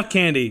get enough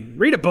candy.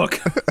 Read a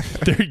book.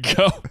 There you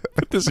go.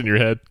 Put this in your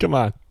head. Come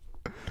on.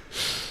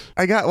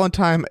 I got one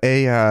time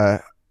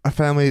a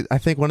family, I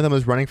think one of them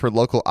was running for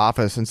local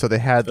office, and so they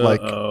had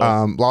like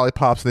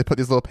lollipops, and they put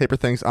these little paper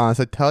things on and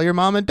said, tell your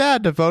mom and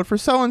dad to vote for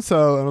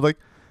so-and-so. And we're like,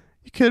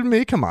 you kidding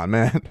me? Come on,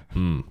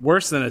 man.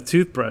 Worse than a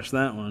toothbrush,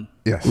 that one.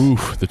 Yes.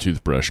 Oof, the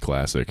toothbrush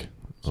classic.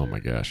 Oh my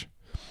gosh.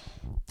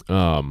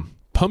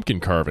 Pumpkin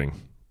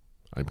carving.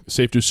 I'm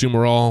safe to assume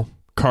we're all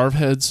carve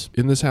heads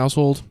in this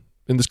household,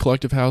 in this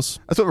collective house.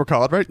 That's what we're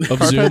called, right?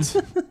 Of Zoom. Heads?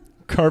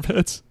 Carve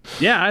heads.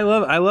 Yeah, I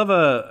love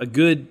a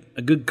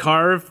good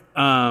carve.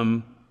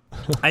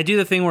 I do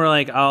the thing where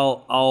like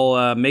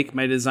I'll make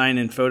my design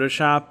in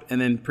Photoshop and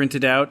then print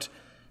it out,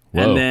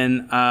 Whoa. and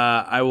then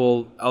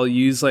I'll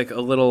use like a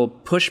little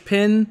push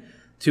pin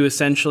to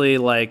essentially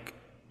like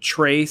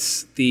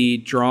trace the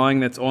drawing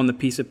that's on the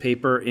piece of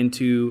paper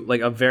into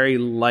like a very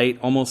light,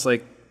 almost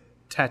like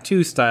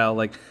tattoo style,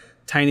 like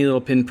tiny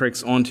little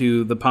pinpricks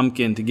onto the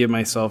pumpkin to give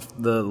myself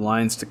the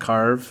lines to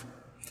carve.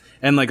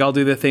 And like I'll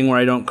do the thing where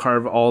I don't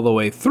carve all the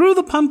way through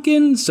the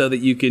pumpkin so that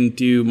you can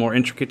do more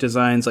intricate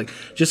designs. Like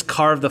just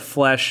carve the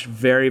flesh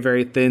very,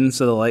 very thin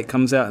so the light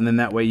comes out, and then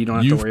that way you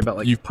don't have to worry about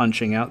like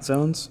punching out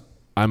zones.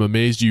 I'm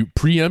amazed you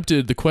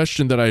preempted the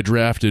question that I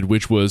drafted,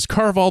 which was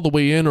carve all the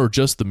way in or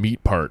just the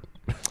meat part.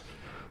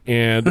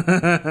 And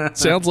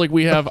sounds like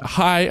we have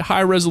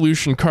high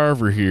resolution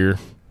carver here.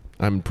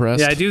 I'm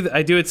impressed. Yeah,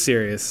 I do it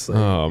serious. Like,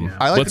 yeah.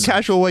 I like the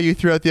casual way you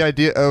threw out the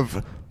idea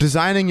of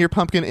designing your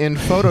pumpkin in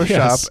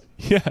Photoshop.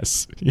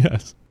 Yes.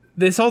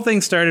 This whole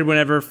thing started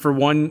whenever for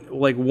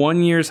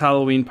one year's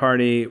Halloween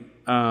party,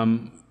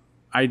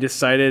 I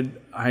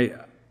decided I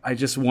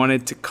just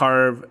wanted to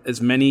carve as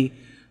many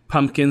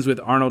pumpkins with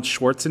Arnold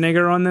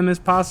Schwarzenegger on them as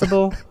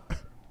possible.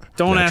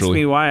 Don't ask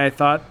me why I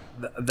thought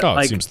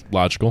it seems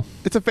logical.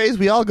 It's a phase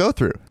we all go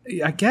through.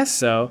 I guess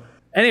so.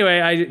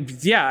 Anyway,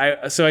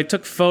 so I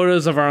took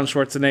photos of Arnold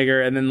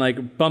Schwarzenegger and then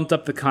like bumped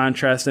up the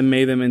contrast and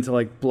made them into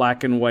like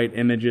black and white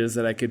images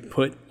that I could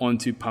put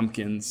onto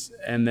pumpkins.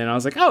 And then I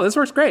was like, oh, this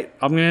works great.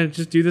 I'm going to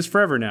just do this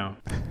forever now.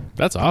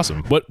 That's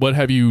awesome. What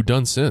have you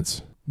done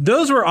since?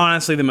 Those were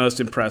honestly the most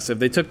impressive.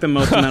 They took the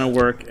most amount of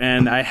work,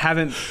 and I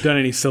haven't done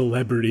any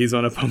celebrities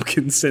on a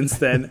pumpkin since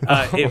then.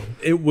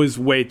 It was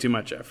way too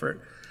much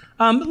effort.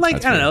 I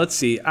don't know. Let's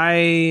see.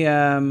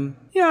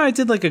 I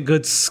did like a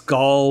good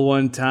skull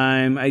one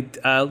time.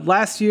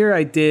 Last year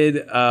I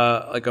did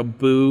like a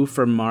Boo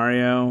from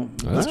Mario.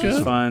 That's which was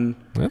good. fun.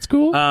 That's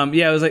cool.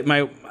 It was like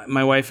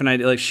my wife and I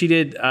did, like she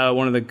did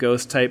one of the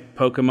ghost type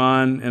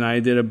Pokemon, and I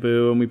did a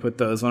Boo, and we put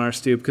those on our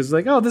stoop because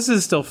like, oh, this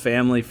is still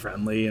family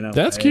friendly.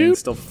 That's cute. It's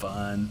still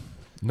fun.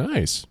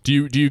 Nice.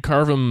 Do you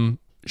carve them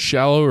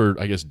shallow or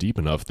I guess deep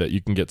enough that you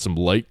can get some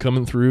light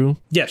coming through?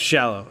 Yeah,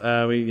 shallow.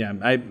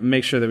 I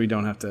make sure that we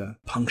don't have to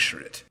puncture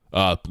it.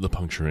 The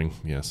puncturing,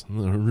 yes.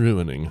 The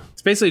ruining.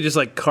 It's basically just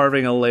like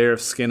carving a layer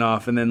of skin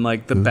off, and then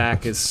like the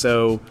back is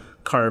so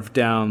carved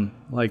down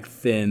like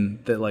thin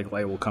that like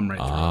light will come right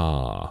through.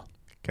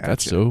 Gotcha.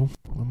 That's Gotcha.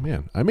 oh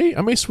man. I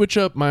may switch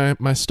up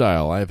my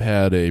style. I've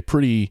had a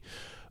pretty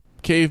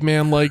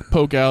caveman like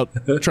poke out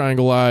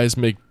triangle eyes,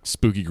 make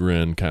spooky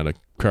grin kind of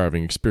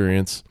carving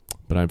experience.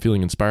 But I'm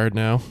feeling inspired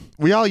now.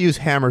 We all use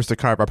hammers to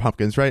carve our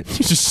pumpkins, right?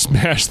 You just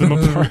smash them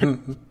apart.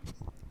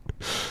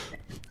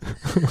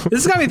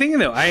 This has got me thinking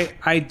though.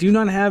 I do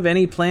not have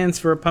any plans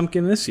for a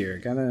pumpkin this year.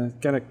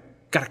 Gotta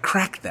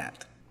crack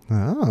that.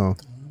 Oh.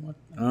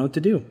 I don't know what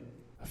to do.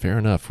 Fair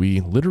enough. We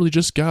literally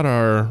just got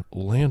our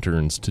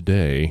lanterns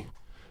today.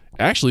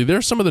 Actually,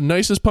 they're some of the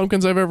nicest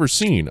pumpkins I've ever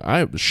seen.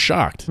 I was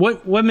shocked.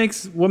 What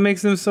makes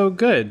them so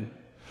good?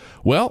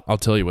 Well, I'll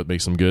tell you what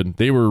makes them good.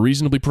 They were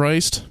reasonably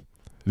priced.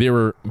 They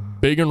were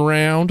big and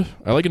round.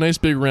 I like a nice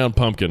big round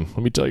pumpkin.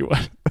 Let me tell you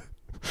what.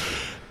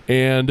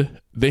 And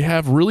they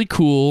have really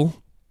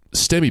cool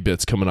stemmy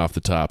bits coming off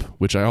the top,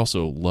 which I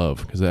also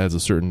love because it adds a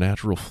certain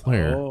natural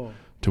flair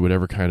to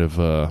whatever kind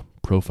of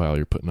profile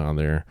you're putting on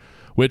there,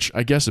 which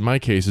I guess in my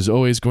case is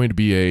always going to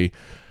be a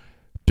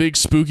big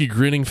spooky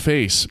grinning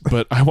face,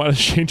 but I want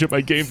to change up my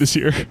game this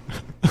year.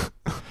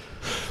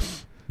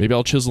 Maybe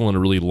I'll chisel in a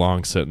really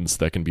long sentence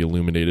that can be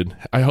illuminated.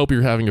 I hope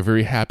you're having a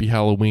very happy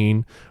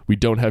Halloween. We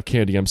don't have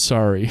candy. I'm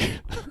sorry.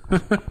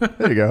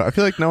 There you go. I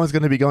feel like no one's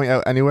going to be going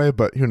out anyway,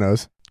 but who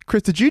knows?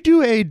 Chris, did you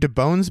do a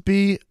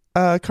DeBonesby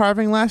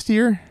carving last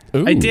year?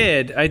 Ooh. I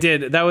did.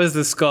 That was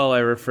the skull I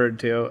referred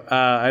to.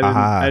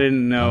 I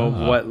didn't know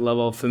what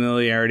level of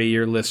familiarity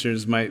your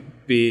listeners might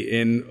be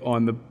in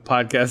on the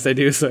podcast I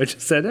do, so I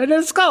just said, I did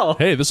a skull.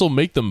 Hey, this will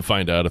make them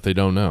find out if they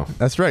don't know.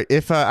 That's right.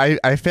 If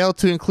I failed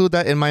to include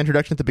that in my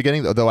introduction at the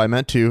beginning, though I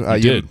meant to. You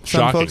did,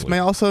 Some folks shockingly. may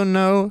also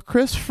know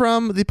Chris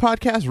from the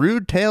podcast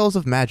Rude Tales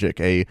of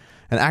Magic, an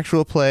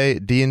actual play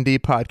D&D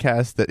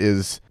podcast that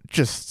is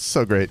just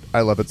so great.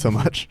 I love it so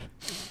much.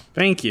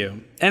 Thank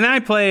you. And I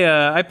play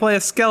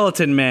a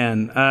skeleton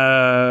man,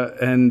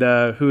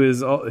 who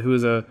is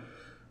a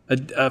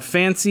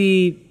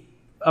fancy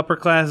upper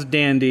class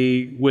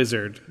dandy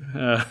wizard,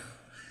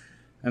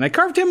 and I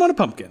carved him on a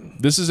pumpkin.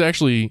 This is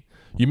actually,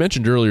 you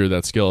mentioned earlier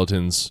that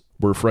skeletons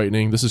were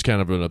frightening. This is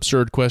kind of an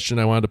absurd question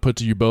I wanted to put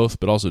to you both,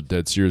 but also a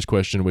dead serious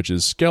question, which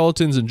is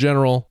skeletons in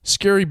general,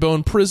 scary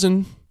bone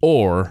prison,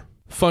 or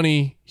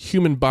funny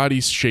human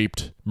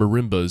body-shaped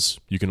marimbas.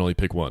 You can only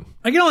pick one.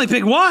 I can only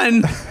pick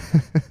one.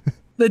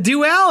 The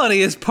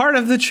duality is part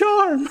of the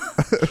charm.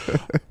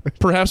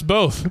 Perhaps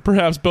both.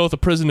 A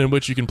prison in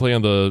which you can play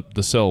on the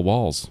cell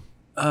walls.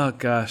 Oh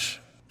gosh.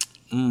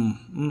 It's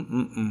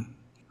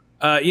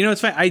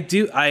fine.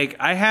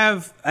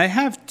 I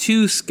have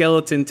 2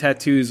 skeleton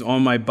tattoos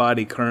on my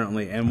body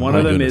currently, and one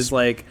of them is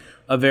like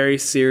a very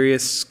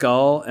serious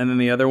skull, and then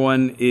the other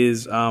one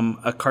is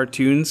a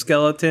cartoon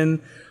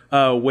skeleton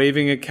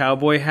waving a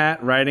cowboy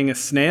hat, riding a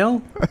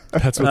snail.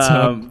 That's what's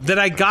up. That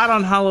I got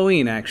on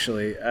Halloween.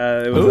 Actually,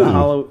 it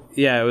was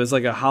it was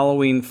like a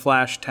Halloween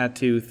flash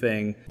tattoo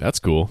thing. That's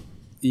cool.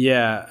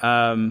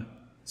 Yeah.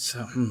 So,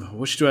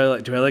 which do I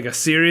like? Do I like a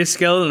serious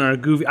skeleton or a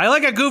goofy? I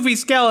like a goofy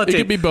skeleton. It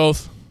could be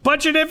both.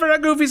 Bunch of different a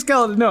goofy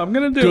skeleton. No, I'm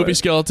gonna do Goofy it.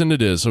 skeleton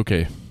it is.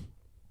 Okay.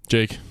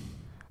 Jake,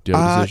 do you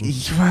have a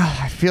decision? Well,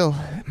 I feel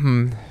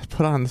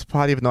put on the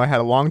spot, even though I had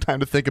a long time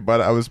to think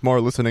about it. I was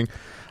more listening.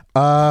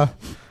 I'm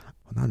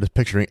just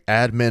picturing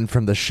admin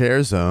from the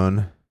share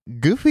zone.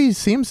 Goofy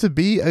seems to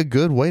be a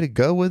good way to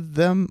go with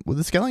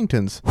the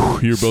skeletons.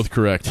 You're both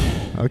correct.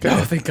 Okay.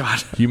 Oh, thank God.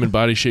 Human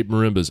body-shaped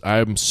marimbas.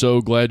 I'm so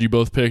glad you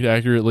both picked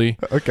accurately.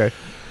 Okay.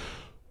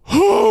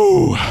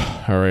 All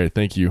right,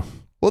 thank you.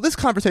 Well, this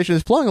conversation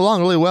is flowing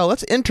along really well.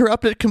 Let's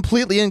interrupt it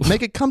completely and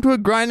make it come to a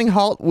grinding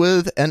halt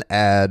with an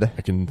ad.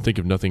 I can think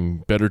of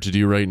nothing better to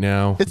do right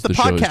now. It's the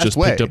show has podcast just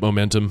way. picked up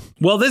momentum.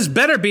 Well, this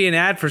better be an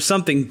ad for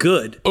something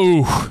good.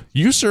 Oh,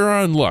 you sir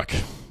are in luck.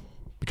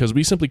 Because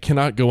we simply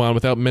cannot go on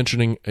without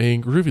mentioning a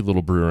groovy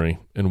little brewery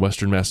in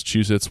Western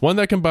Massachusetts. One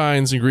that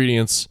combines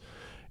ingredients,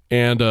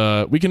 and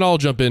we can all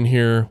jump in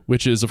here,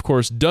 which is, of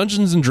course,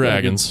 Dungeons and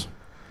Dragons.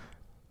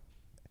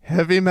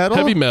 Heavy metal?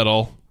 Heavy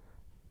metal.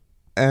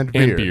 And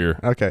beer. And beer.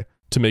 Okay.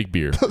 To make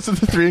beer. Those are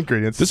the 3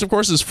 ingredients. This, of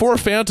course, is Four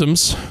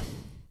Phantoms.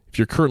 If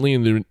you're currently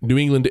in the New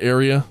England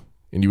area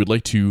and you would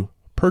like to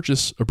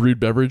purchase a brewed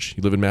beverage,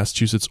 you live in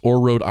Massachusetts or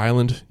Rhode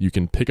Island, you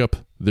can pick up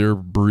their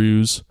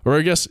brews. Or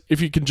I guess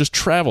if you can just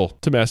travel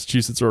to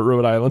Massachusetts or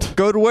Rhode Island,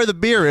 Go to where the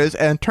beer is,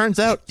 and turns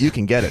out you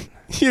can get it.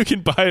 you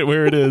can buy it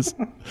where it is.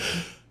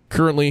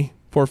 Currently,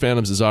 Four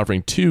Phantoms is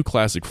offering 2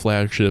 classic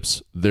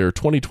flagships. Their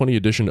 2020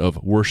 edition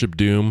of Worship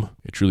Doom,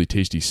 a truly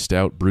tasty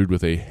stout brewed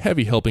with a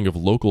heavy helping of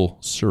local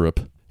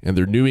syrup, and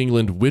their New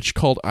England Witch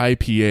Cult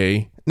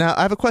IPA. Now,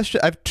 I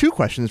have 2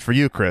 questions for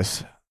you,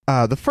 Chris.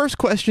 The first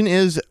question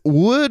is,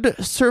 would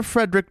Sir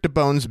Frederick de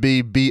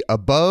Bonesby be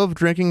above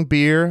drinking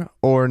beer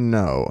or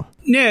no?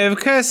 No, of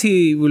course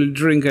he will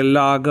drink a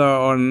lager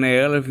or an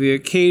ale if the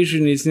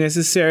occasion is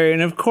necessary,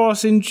 and of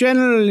course, in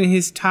general, in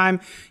his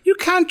time, you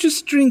can't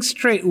just drink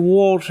straight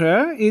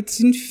water. It's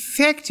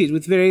infected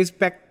with various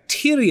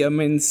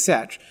bacterium and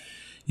such.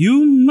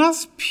 You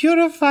must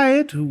purify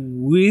it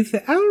with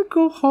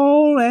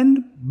alcohol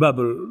and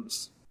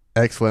bubbles.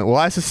 Excellent. Well,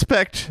 I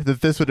suspect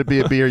that this would be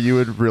a beer you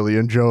would really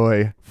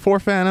enjoy. Four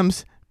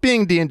Phantoms,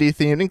 being D&D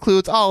themed,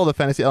 includes all the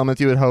fantasy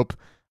elements you would hope.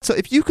 So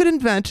if you could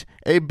invent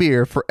a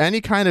beer for any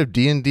kind of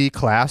D&D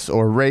class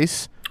or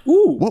race,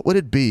 what would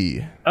it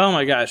be? Oh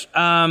my gosh.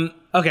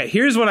 Okay,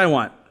 here's what I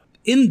want.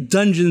 In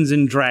Dungeons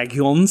and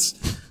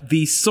Dragons,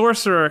 the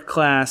sorcerer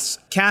class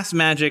casts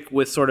magic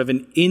with sort of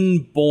an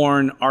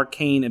inborn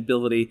arcane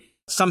ability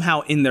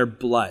somehow in their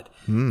blood.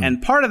 And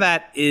part of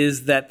that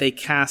is that they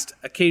cast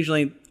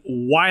occasionally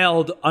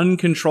wild,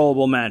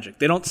 uncontrollable magic.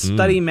 They don't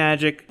study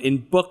magic in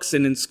books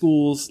and in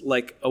schools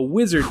like a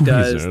wizard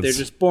does. They're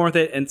just born with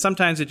it, and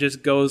sometimes it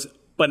just goes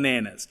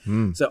bananas.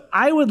 So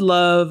I would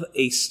love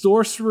a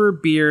sorcerer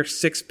beer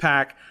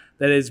 6-pack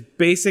that is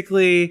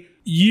basically,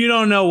 you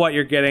don't know what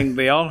you're getting.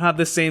 They all have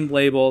the same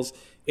labels.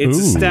 It's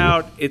a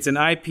stout. It's an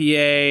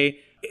IPA.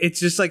 It's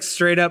just like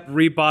straight up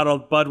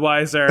rebottled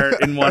Budweiser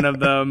in one of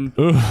them.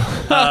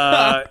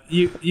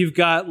 You've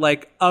got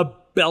like a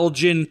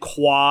Belgian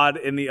quad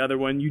in the other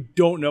one. You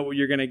don't know what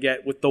you're going to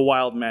get with the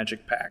Wild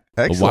Magic Pack.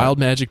 Excellent. A Wild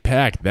Magic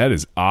Pack. That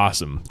is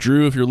awesome.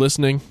 Drew, if you're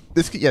listening.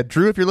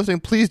 Drew, if you're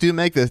listening, please do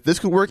make this. This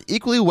could work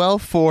equally well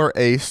for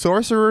a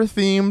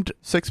sorcerer-themed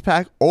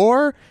 6-pack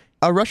or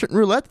a Russian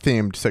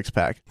roulette-themed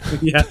 6-pack.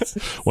 Yes.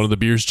 One of the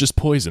beers just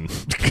poison.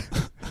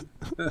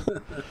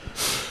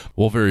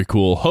 Well, very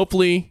cool.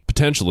 Hopefully,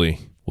 potentially,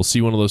 we'll see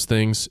one of those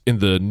things in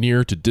the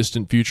near to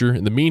distant future.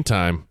 In the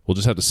meantime, we'll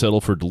just have to settle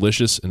for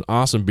delicious and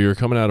awesome beer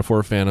coming out of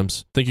Four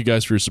Phantoms. Thank you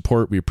guys for your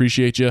support. We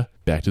appreciate you.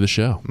 Back to the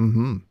show.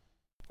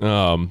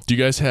 Mm-hmm. Do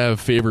you guys have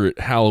favorite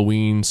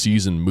Halloween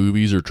season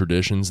movies or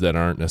traditions that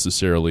aren't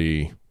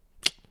necessarily...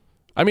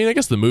 I mean, I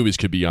guess the movies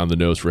could be on the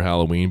nose for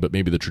Halloween, but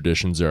maybe the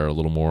traditions are a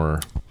little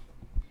more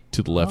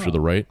to the left or the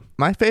right.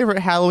 My favorite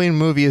Halloween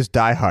movie is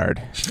Die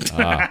Hard.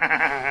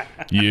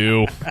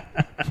 You.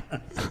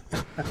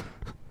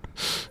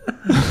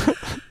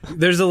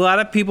 There's a lot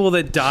of people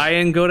that die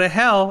and go to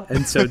hell,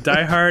 and so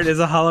Die Hard is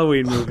a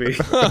Halloween movie.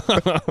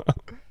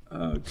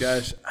 Oh,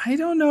 gosh. I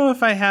don't know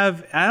if I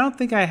have... I don't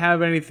think I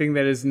have anything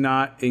that is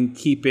not in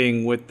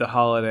keeping with the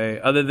holiday,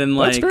 other than,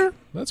 like... That's fair.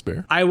 That's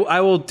fair.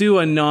 I will do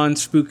a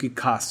non-spooky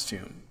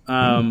costume.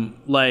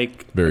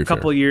 Like, Very a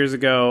couple years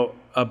ago,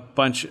 a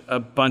bunch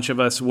of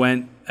us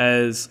went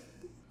as...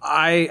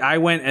 I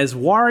went as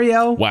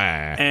Wario.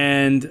 Wow.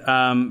 And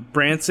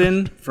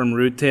Branson from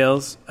Rude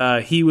Tales,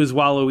 he was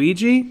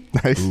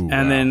Waluigi. Nice. Ooh,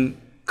 And then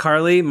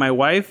Carly, my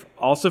wife,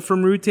 also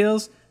from Rude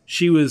Tales,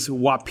 she was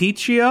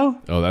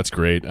Wapichio. Oh, that's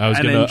great.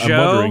 I'm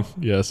Joe, wondering.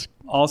 Yes.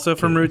 Also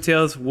from Rude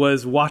Tales,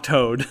 was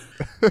Watoad.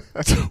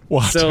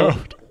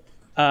 Watoad.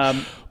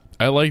 So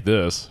I like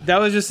this. that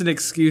was just an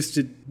excuse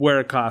to wear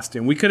a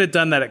costume. We could have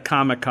done that at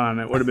Comic-Con.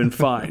 It would have been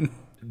fine.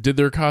 Did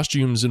their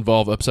costumes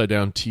involve upside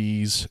down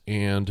T's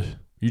and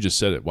you just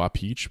said it,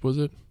 Wapeach, was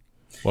it?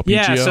 Wapichio?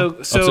 Yeah, so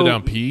upside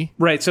down P?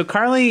 Right. So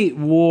Carly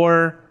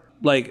wore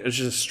like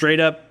just a straight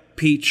up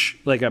peach,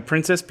 like a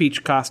Princess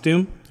Peach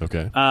costume.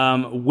 Okay.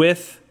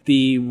 With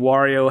the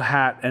Wario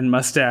hat and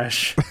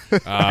mustache.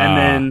 And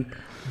then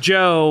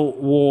Joe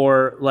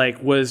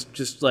was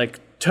just like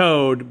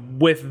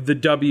Toad with the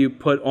W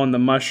put on the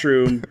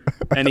mushroom,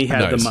 and he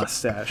had Nice. the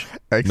mustache.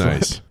 Excellent.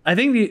 Nice. I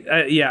think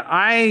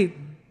I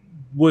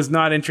was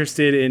not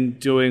interested in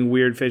doing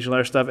weird facial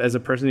hair stuff as a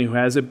person who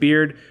has a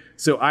beard.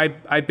 So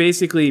I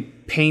basically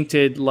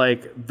painted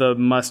like the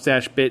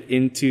mustache bit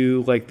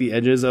into like the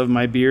edges of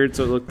my beard,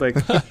 so it looked like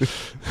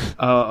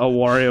a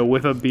Wario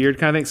with a beard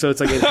kind of thing. So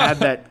it's like it had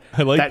that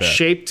I like that.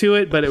 shape to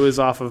it, but it was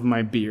off of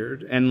my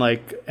beard, and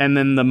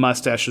then the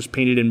mustache was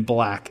painted in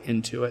black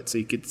into it, so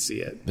you could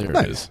see it. There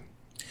Nice. it is.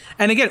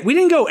 And again, we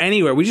didn't go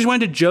anywhere. We just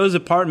went to Joe's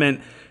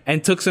apartment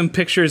and took some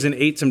pictures and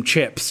ate some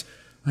chips.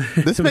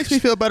 This makes me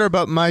feel better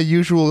about my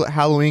usual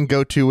Halloween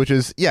go-to, which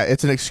is,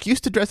 it's an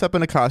excuse to dress up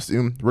in a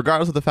costume,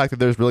 regardless of the fact that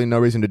there's really no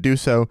reason to do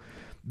so.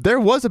 There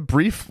was a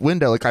brief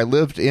window, like I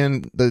lived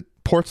in the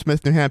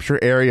Portsmouth, New Hampshire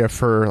area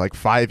for like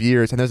 5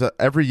 years, and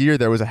every year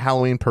there was a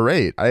Halloween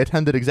parade. I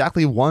attended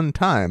exactly one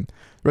time.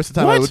 The rest of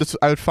the time,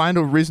 I would find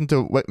a reason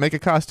to make a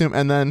costume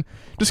and then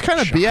just kind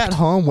of be at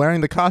home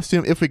wearing the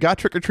costume. If we got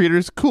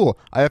trick-or-treaters, cool.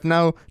 I have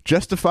now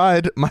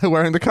justified my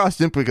wearing the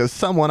costume because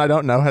someone I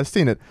don't know has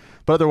seen it.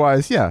 But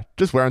otherwise,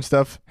 just wearing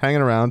stuff,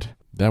 hanging around.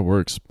 That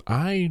works.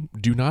 I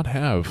do not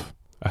have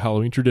a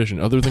Halloween tradition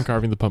other than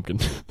carving the pumpkin.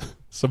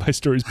 So my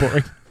story's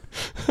boring.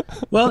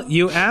 Well,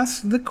 you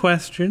asked the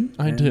question.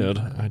 I did.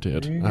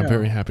 I'm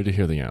very happy to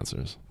hear the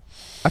answers.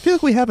 I feel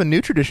like we have a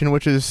new tradition,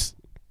 which is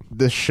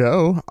this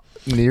show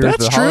near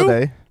That's the true.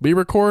 holiday. We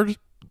record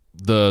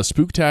the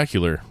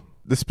Spooktacular.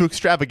 The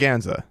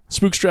Spookstravaganza.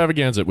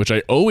 Spookstravaganza, which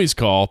I always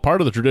call,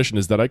 part of the tradition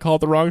is that I call it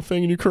the wrong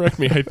thing and you correct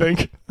me, I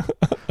think.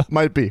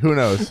 Might be. Who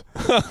knows?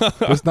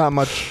 There's not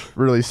much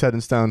really set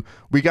in stone.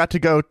 We got to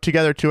go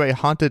together to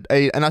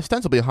an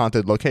ostensibly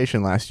haunted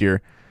location last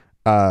year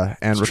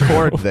and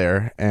record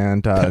there.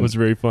 And That was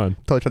very fun.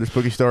 tell each other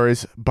spooky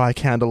stories by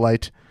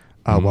candlelight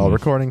while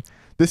recording.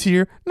 This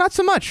year, not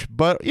so much,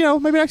 but,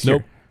 maybe next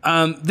year.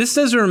 This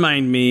does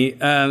remind me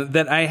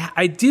that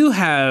I do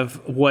have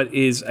what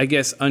is, I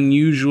guess,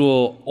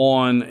 unusual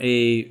on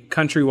a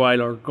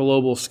countrywide or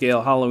global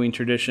scale Halloween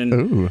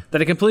tradition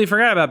that I completely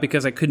forgot about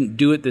because I couldn't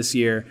do it this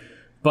year.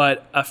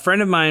 But a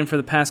friend of mine for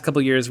the past couple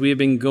of years, we have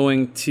been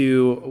going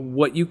to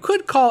what you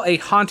could call a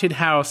haunted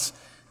house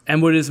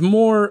and what is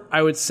more,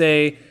 I would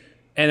say,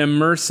 an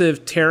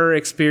immersive terror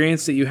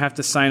experience that you have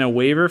to sign a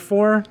waiver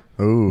for.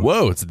 Ooh.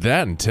 Whoa, it's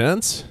that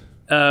intense?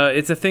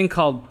 It's a thing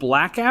called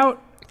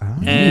Blackout.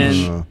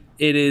 And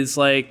it is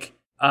like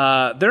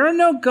there are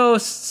no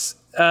ghosts,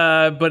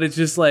 but it's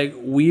just like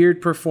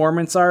weird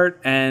performance art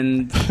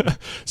and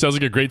Sounds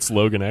like a great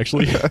slogan,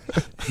 actually.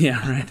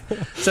 yeah, right.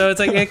 So it's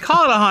like they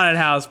call it a haunted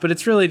house, but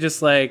it's really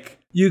just like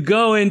you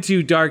go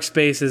into dark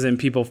spaces and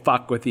people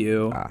fuck with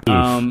you.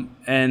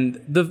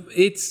 And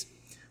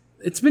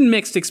it's been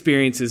mixed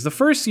experiences. The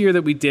first year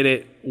that we did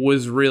it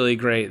was really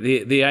great.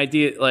 The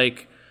idea,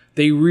 like,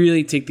 they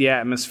really take the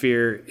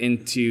atmosphere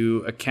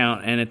into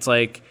account, and it's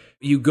like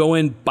you go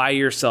in by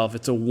yourself.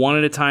 It's a one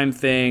at a time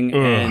thing,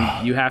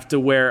 and you have to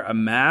wear a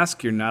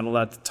mask. You're not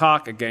allowed to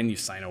talk. Again, you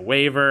sign a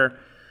waiver.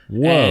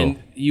 Whoa.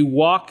 And you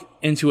walk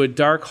into a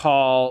dark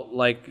hall,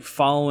 like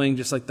following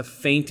just like the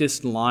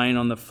faintest line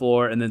on the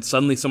floor, and then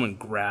suddenly someone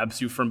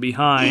grabs you from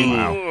behind,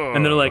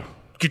 and they're like,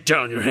 "Get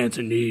down on your hands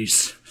and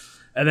knees."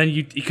 And then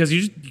you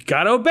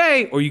gotta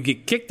obey, or you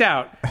get kicked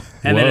out.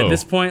 And then Whoa. at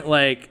this point,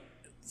 like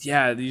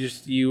yeah, I'm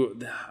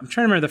trying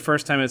to remember the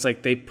first time. It's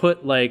like they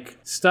put like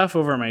stuff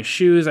over my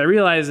shoes. I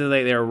realized that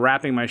they were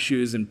wrapping my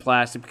shoes in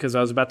plastic because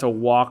I was about to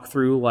walk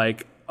through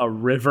like a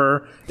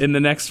river in the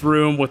next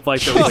room with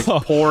like there was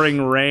like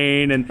pouring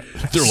rain, and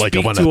they're like, I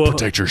want to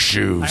protect your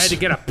shoes. I had to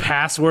get a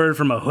password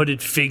from a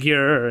hooded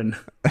figure, and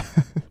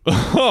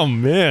oh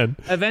man.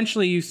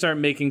 Eventually you start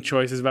making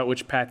choices about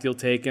which path you'll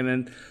take, and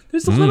then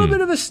there's a little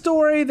bit of a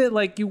story that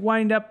like you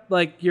wind up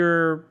like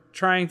you're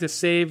trying to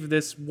save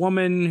this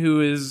woman who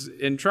is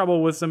in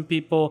trouble with some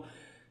people,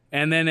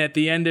 and then at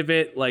the end of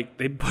it, like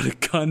they put a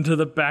gun to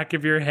the back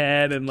of your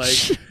head and like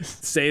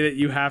say that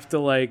you have to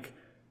like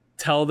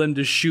tell them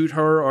to shoot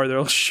her or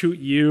they'll shoot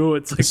you.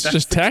 It's like it's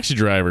just Taxi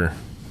Driver.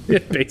 Yeah,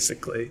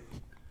 basically.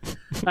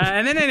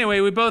 And then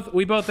anyway, we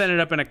both ended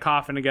up in a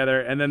coffin together,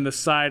 and then the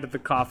side of the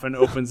coffin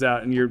opens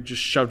out, and you're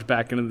just shoved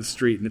back into the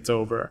street, and it's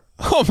over.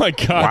 Oh my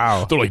god!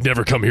 Wow. They're like,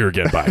 never come here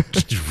again. Bye.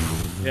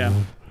 Yeah.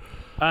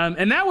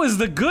 And that was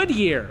the good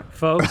year,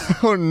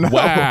 folks. Oh no!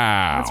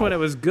 Wow. That's when it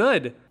was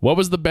good. What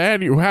was the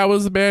bad year? How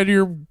was the bad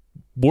year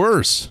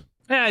worse?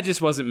 Yeah, it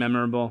just wasn't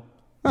memorable.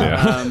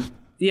 Yeah.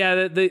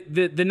 Yeah,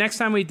 the next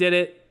time we did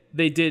it,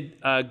 they did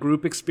a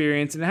group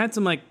experience, and it had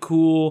some like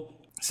cool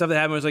stuff that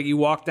happened. It was like you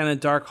walk down a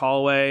dark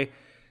hallway,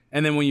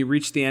 and then when you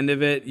reach the end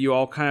of it, you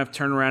all kind of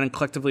turn around and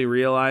collectively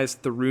realize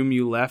the room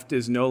you left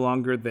is no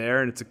longer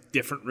there, and it's a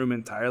different room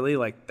entirely.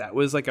 Like that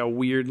was like a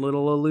weird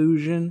little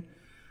illusion.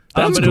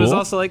 That's but cool. It was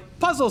also like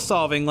puzzle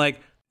solving.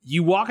 Like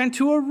you walk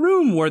into a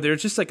room where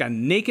there's just like a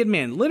naked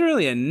man,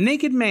 literally a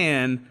naked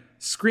man,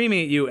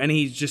 screaming at you, and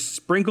he just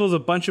sprinkles a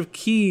bunch of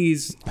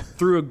keys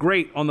through a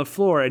grate on the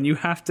floor, and you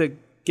have to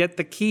get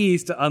the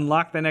keys to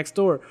unlock the next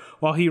door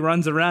while he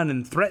runs around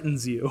and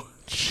threatens you.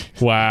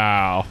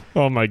 Wow.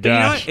 Oh my But you know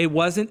gosh. what? It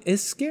wasn't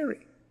as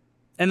scary.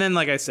 And then,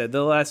 like I said,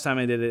 the last time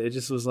I did it, it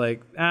just was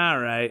like, all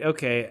right,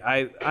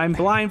 okay, I'm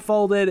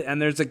blindfolded, and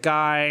there's a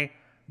guy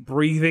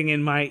breathing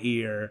in my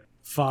ear.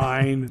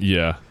 Fine.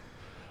 Yeah.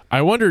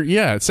 I wonder,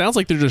 yeah, it sounds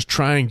like they're just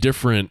trying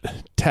different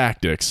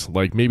tactics.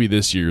 Like maybe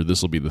this year,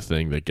 this will be the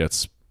thing that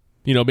gets,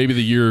 maybe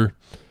the year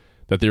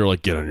that they were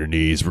like, get on your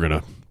knees, we're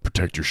going to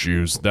protect your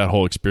shoes. That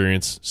whole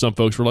experience, some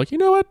folks were like, you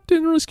know what,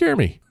 didn't really scare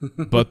me.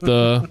 But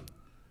the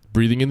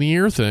breathing in the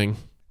ear thing.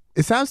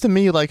 It sounds to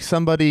me like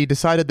somebody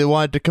decided they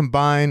wanted to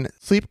combine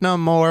Sleep No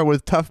More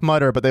with Tough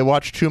Mudder, but they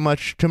watched too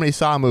many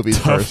Saw movies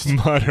first.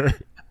 Tough Mudder.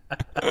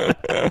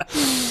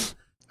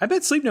 I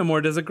bet Sleep No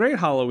More does a great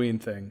Halloween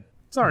thing.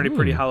 It's already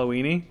pretty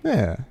Halloween-y.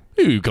 Yeah.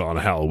 Who you calling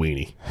a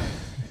Halloweeny?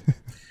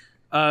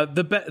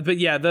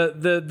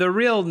 The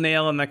real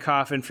nail in the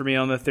coffin for me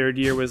on the third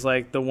year was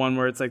like the one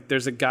where it's like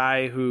there's a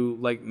guy who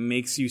like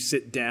makes you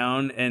sit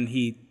down and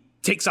he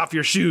takes off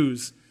your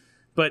shoes,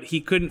 but he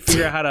couldn't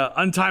figure out how to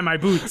untie my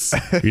boots.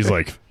 He's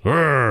like,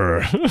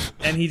 "Urgh."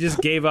 And he just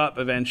gave up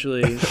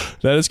eventually.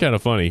 That is kind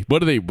of funny. What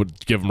do they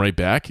would give him right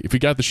back? If he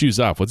got the shoes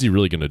off, what's he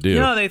really going to do? You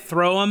know, they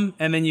throw them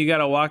and then you got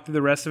to walk through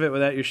the rest of it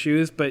without your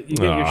shoes, but you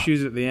get your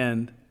shoes at the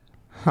end.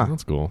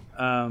 That's cool.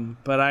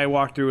 But I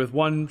walked through with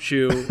one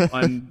shoe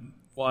on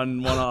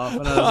one off,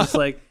 and I was just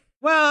like,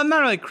 well, I'm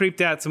not really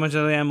creeped out so much as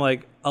I am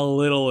like a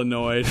little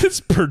annoyed. It's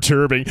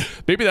perturbing.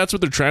 Maybe that's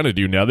what they're trying to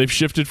do now. They've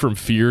shifted from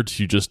fear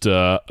to just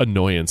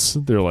annoyance.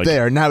 They're like,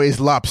 There, now he's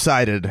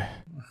lopsided.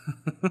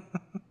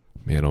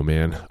 man, oh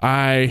man,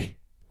 I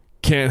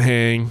can't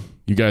hang.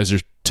 You guys are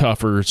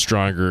tougher,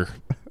 stronger,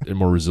 and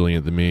more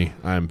resilient than me.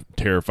 I'm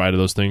terrified of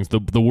those things.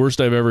 The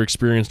worst I've ever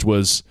experienced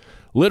was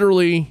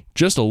literally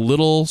just a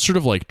little sort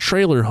of like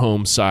trailer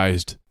home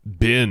sized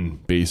bin,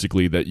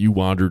 basically, that you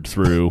wandered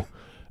through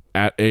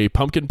at a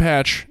pumpkin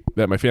patch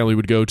that my family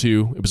would go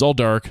to. It was all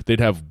dark. They'd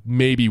have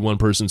maybe one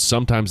person,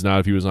 sometimes not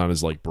if he was on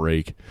his like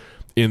break,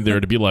 in there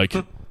to be like,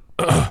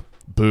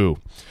 boo,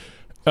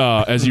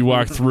 as you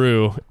walk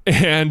through.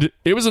 And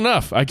it was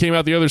enough. I came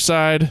out the other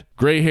side,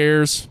 gray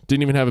hairs,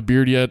 didn't even have a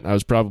beard yet. I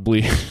was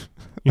probably,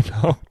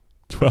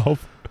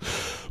 12.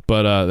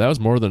 But that was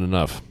more than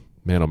enough.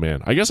 Man, oh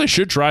man. I guess I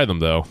should try them,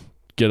 though.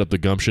 Get up the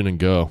gumption and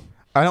go.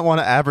 I don't want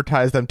to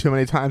advertise them too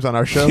many times on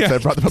our show because I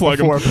brought them up Plug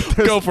 'em. before.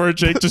 But Go for it,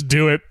 Jake. Just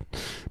do it.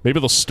 Maybe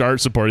they'll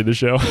start supporting the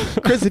show.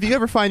 Chris, if you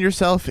ever find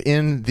yourself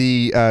in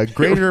the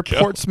greater go.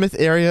 Portsmouth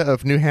area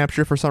of New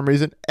Hampshire for some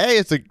reason, A,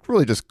 it's a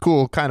really just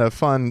cool, kind of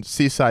fun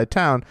seaside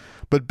town,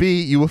 but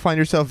B, you will find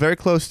yourself very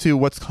close to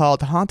what's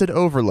called Haunted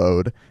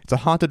Overload. It's a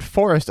haunted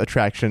forest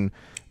attraction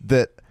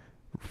that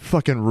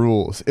fucking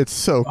rules. It's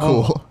so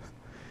cool.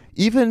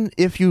 Even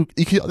if you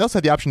can also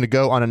have the option to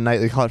go on a night,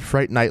 they call it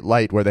Fright Night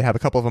Light, where they have a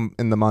couple of them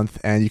in the month,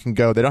 and you can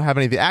go. They don't have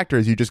any of the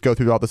actors. You just go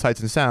through all the sights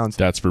and sounds.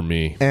 That's for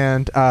me.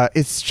 And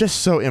it's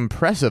just so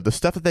impressive. The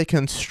stuff that they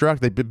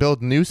construct, they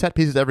build new set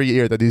pieces every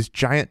year. They're these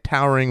giant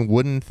towering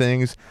wooden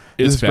things.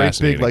 It's this great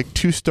fascinating. big, like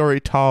 2-story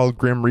tall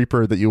Grim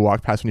Reaper that you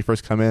walk past when you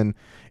first come in.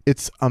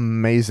 It's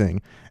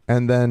amazing.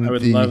 And then I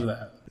would love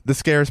that. The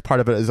scares part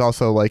of it is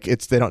also like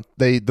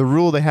the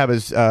rule they have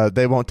is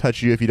they won't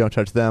touch you if you don't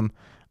touch them.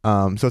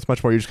 So it's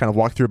much more you just kind of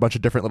walk through a bunch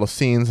of different little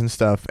scenes and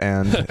stuff,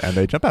 and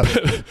they jump out.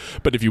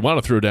 But if you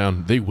want to throw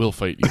down, they will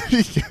fight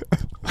you.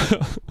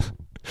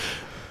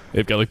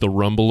 They've got like the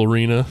Rumble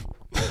Arena.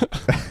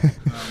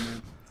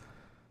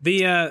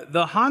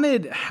 The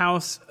haunted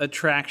house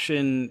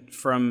attraction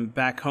from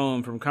back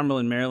home, from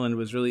Cumberland, Maryland,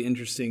 was really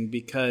interesting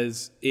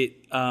because it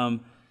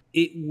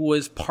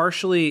was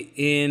partially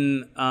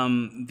in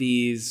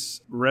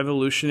these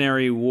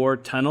Revolutionary War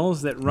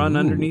tunnels that run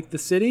underneath the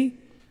city,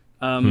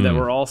 that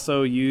were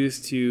also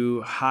used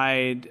to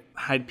hide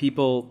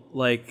people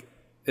like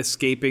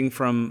escaping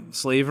from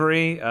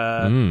slavery,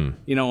 on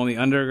the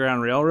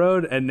Underground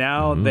Railroad. And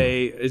now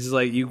it's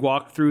like you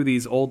walk through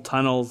these old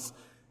tunnels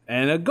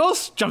and a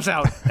ghost jumps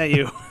out at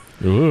you.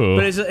 Ooh.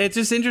 But it's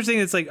just interesting.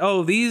 It's like,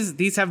 oh,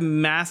 these have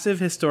massive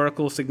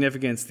historical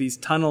significance. These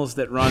tunnels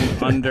that run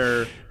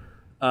under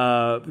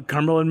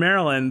Cumberland,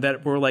 Maryland,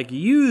 that were like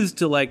used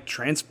to like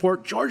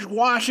transport George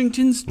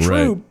Washington's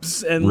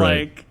troops, and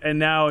and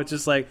now it's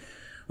just like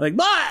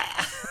blah!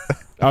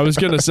 I was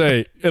going to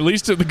say, at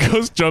least if the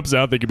ghost jumps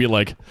out, they could be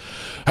like,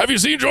 have you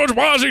seen George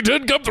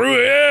Washington come through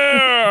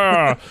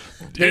here?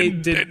 In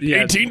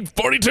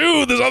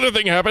 1842, this other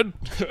thing happened.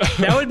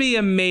 That would be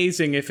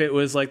amazing if it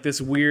was like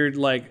this weird,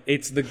 like,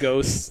 it's the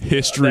ghosts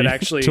history that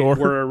actually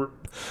were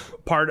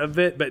part of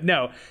it. But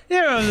no,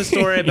 it was a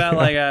story about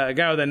like a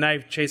guy with a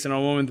knife chasing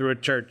a woman through a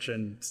church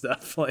and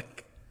stuff.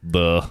 Like,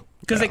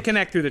 because they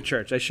connect through the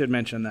church. I should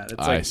mention that. It's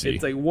like, I see.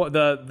 It's like what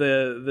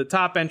the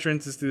top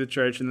entrance is through the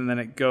church, and then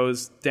it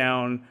goes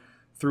down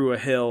through a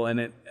hill, and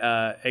it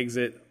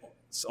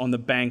exits on the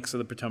banks of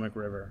the Potomac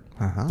River.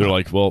 They're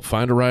like, well,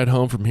 find a ride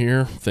home from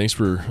here. Thanks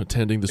for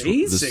attending this.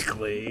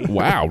 Basically.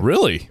 Wow,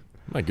 really?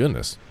 My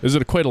goodness. Is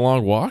it quite a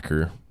long walk,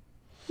 or?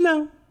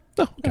 No.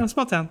 Oh, okay. No,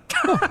 small town.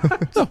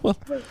 Well,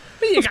 but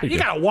you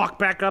got to walk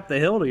back up the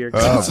hill to your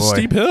car. It's a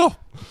steep hill.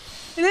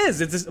 It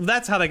is.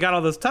 That's how they got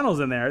all those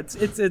tunnels in there.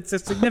 It's a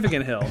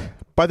significant hill.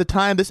 By the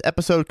time this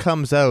episode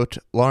comes out,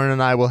 Lauren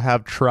and I will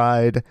have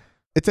tried.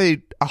 It's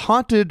a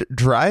haunted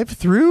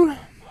drive-through.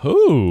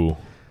 Ooh.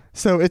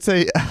 So it's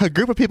a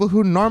group of people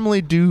who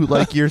normally do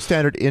like your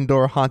standard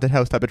indoor haunted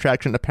house type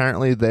attraction.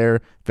 Apparently,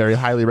 they're very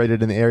highly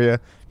rated in the area.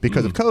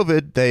 Because of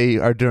COVID, they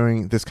are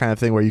doing this kind of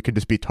thing where you can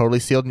just be totally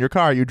sealed in your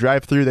car. You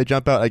drive through, they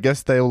jump out. I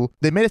guess they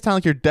made it sound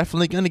like you're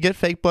definitely going to get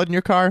fake blood in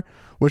your car,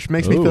 which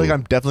makes me feel like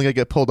I'm definitely going to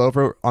get pulled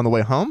over on the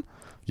way home.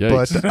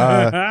 Yikes.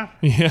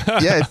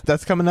 But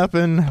that's coming up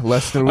in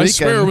less than a week. I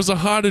swear it was a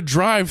haunted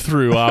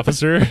drive-through,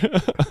 officer.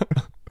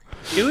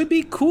 It would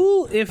be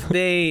cool if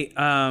they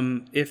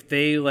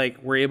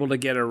like were able to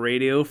get a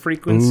radio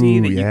frequency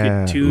that you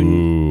could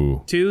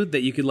tune to,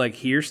 that you could like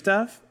hear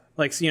stuff.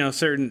 Like,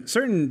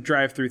 certain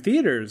drive-through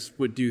theaters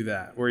would do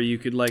that, where you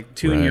could like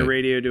tune your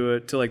radio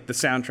to like the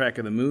soundtrack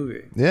of the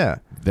movie. Yeah,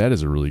 that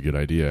is a really good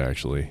idea,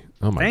 actually.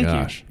 Oh my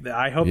gosh! Thank you.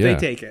 I hope they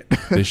take it.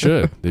 They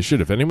should. They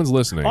should. If anyone's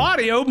listening,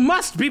 audio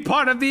must be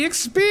part of the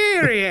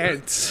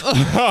experience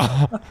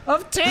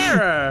of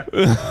terror.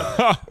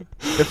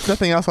 If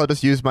nothing else, I'll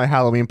just use my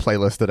Halloween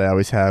playlist that I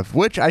always have,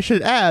 which I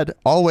should add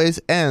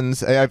always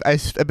ends.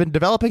 I've been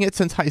developing it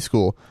since high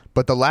school,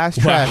 but the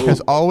last track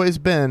has always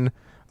been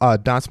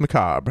Danse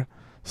Macabre.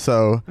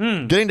 So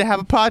getting to have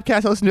a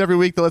podcast I listen to every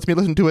week that lets me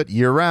listen to it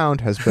year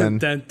round has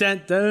been.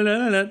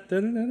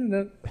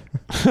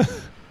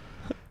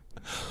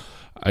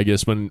 I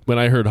guess when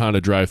I heard Honda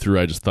drive-through,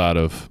 I just thought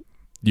of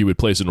you would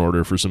place an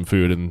order for some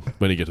food, and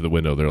when you get to the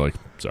window, they're like,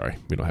 "Sorry,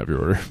 we don't have your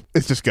order."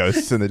 It's just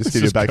ghosts, and they just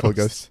give you a bag full of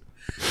ghosts.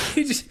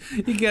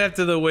 You get up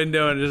to the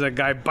window, and there's a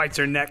guy bites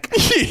her neck.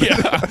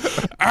 Yeah.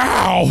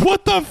 Ow!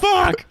 What the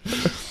fuck?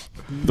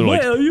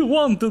 Well, you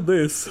wanted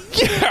this.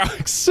 Yeah,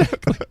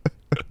 exactly.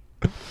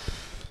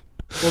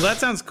 Well, that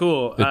sounds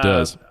cool. It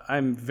does.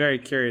 I'm very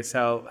curious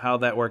how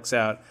that works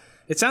out.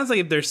 It sounds like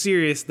if they're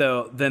serious,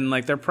 though, then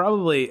like they're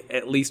probably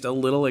at least a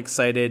little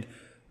excited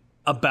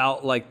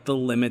about like the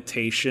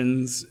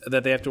limitations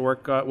that they have to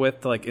work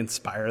with to like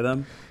inspire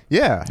them.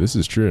 Yeah, this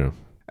is true.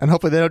 And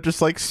hopefully they don't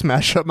just like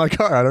smash up my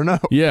car. I don't know.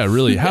 Yeah,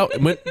 really.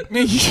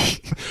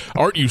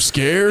 Aren't you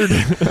scared?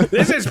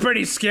 This is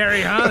pretty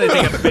scary, huh? They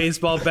take a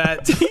baseball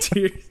bat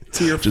to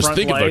your just front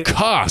think light. of the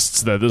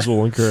costs that this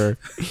will incur.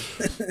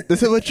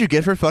 This is what you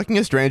get for fucking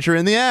a stranger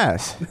in the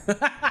ass.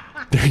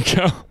 There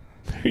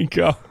you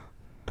go.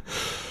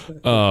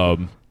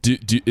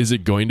 Is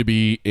it going to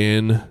be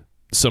in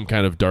some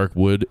kind of dark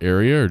wood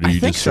area, or do you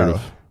think just sort so.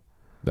 of?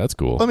 That's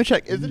cool. Let me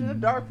check. Is it in a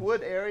dark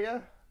wood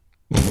area?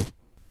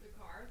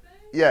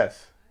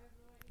 Yes.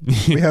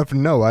 We have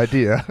no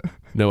idea.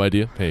 No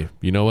idea. Hey,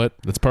 you know what?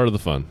 That's part of the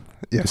fun.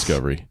 Yes.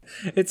 Discovery.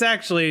 It's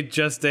actually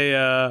just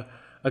a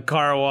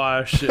car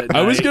wash.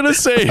 I was gonna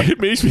say, it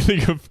makes me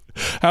think of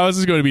how is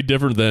this going to be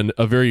different than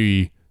a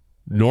very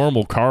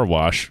normal car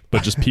wash,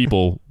 but just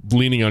people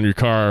leaning on your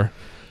car.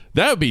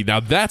 That would be, now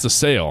that's a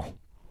sale.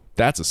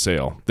 That's a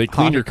sale. They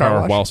clean Haunted your car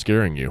car wash? while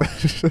scaring you.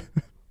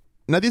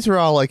 Now, these are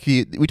all like,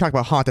 we talk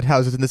about haunted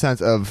houses in the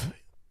sense of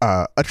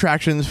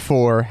attractions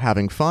for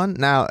having fun.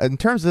 Now, in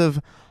terms of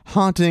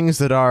hauntings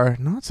that are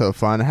not so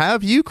fun,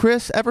 have you,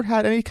 Chris, ever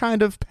had any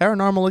kind of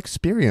paranormal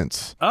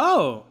experience?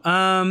 Oh,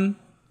 I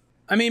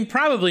mean,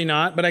 probably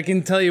not, but I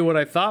can tell you what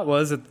I thought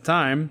was at the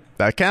time.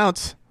 That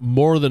counts.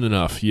 More than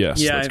enough. Yes,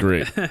 Yeah, that's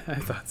great. I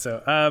thought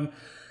so.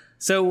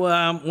 So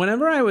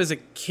whenever I was a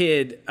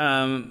kid,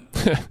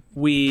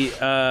 we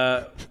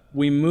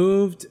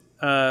moved.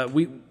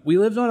 We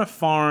lived on a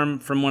farm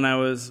from when I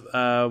was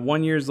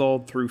 1 year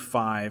old through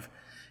 5.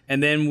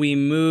 And then we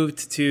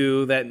moved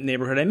to that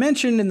neighborhood I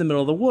mentioned in the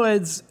middle of the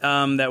woods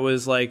that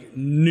was like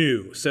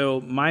new.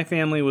 So my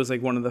family was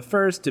like one of the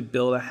first to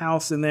build a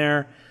house in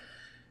there.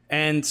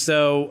 And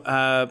so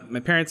my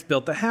parents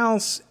built the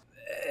house,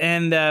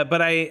 and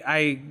but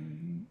I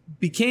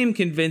became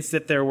convinced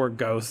that there were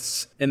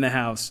ghosts in the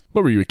house.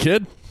 What were you, a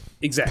kid?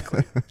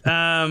 Exactly.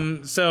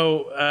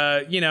 So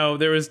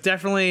there was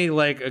definitely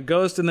like a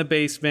ghost in the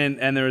basement,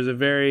 and there was a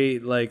very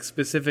like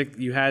specific,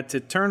 you had to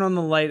turn on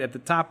the light at the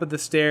top of the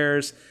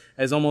stairs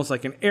as almost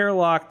like an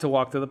airlock to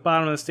walk to the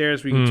bottom of the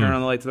stairs where you can turn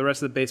on the light to the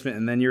rest of the basement,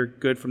 and then you're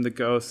good from the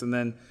ghosts, and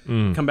then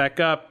come back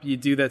up, you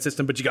do that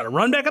system, but you got to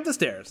run back up the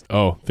stairs.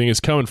 Oh, thing is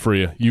coming for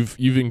you. You've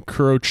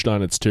encroached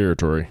on its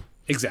territory.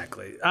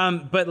 Exactly.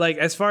 But like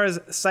as far as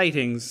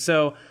sightings,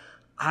 so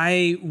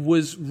I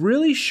was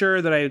really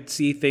sure that I would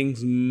see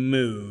things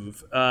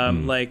move.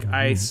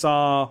 I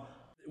saw,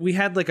 we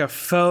had like a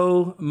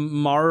faux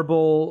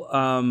marble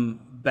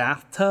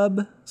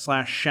bathtub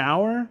 /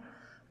 shower,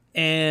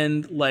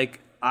 and like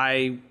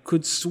I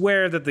could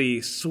swear that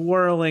the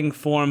swirling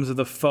forms of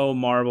the faux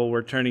marble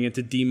were turning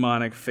into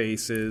demonic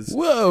faces.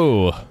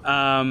 Whoa.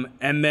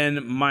 And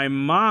then my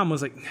mom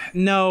was like,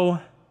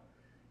 no,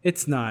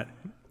 it's not.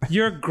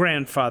 Your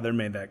grandfather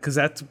made that, because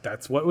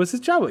that's what was his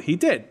job. He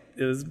did.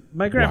 It was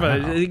my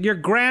grandfather. Wow. Your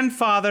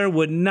grandfather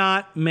would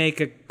not make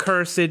a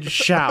cursed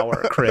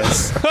shower,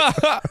 Chris.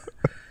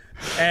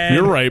 And,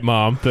 you're right,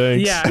 Mom.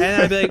 Thanks. Yeah,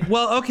 and I'd be like,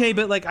 well, okay,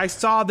 but like I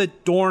saw the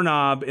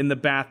doorknob in the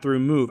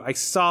bathroom move. I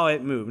saw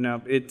it move.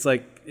 Now it's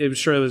like it was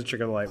sure it was a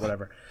trick of the light,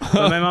 whatever.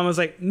 But my mom was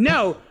like,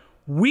 no,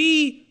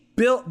 we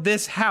built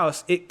this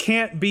house. It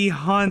can't be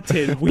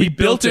haunted. We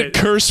built it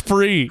curse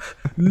free.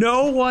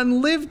 No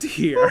one lived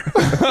here.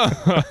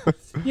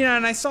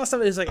 And I saw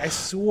stuff. It's like I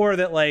swore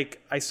that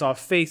like I saw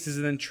faces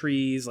and then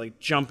trees like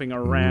jumping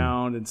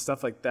around and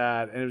stuff like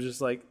that, and it was just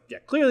like, yeah,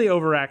 clearly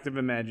overactive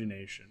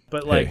imagination.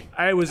 But like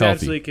I was healthy.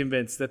 absolutely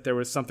convinced that there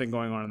was something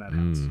going on in that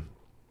house.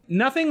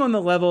 Nothing on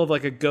the level of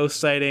like a ghost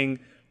sighting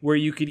where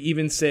you could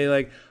even say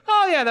like,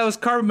 oh yeah, that was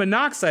carbon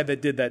monoxide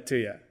that did that to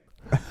you.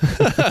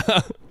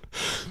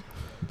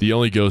 The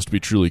only ghost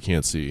we truly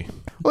can't see.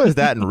 What is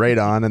that in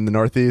Radon in the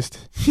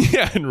Northeast?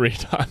 Yeah, in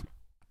Radon.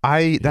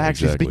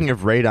 Speaking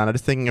of Radon, I'm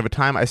just thinking of a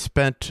time I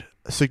spent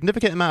a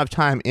significant amount of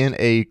time in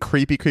a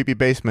creepy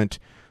basement.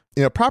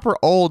 Proper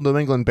old New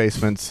England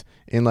basements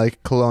in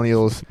like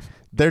colonials.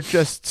 They're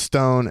just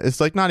stone.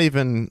 It's like not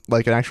even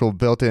like an actual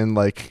built-in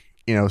like,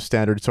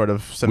 standard sort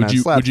of cement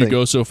slab Would you thing.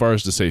 go so far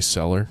as to say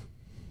cellar?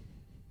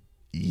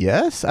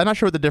 Yes. I'm not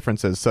sure what the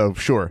difference is, so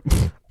sure.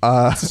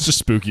 It's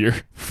just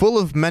spookier. Full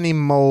of many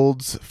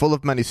molds, full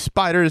of many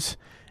spiders.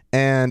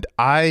 And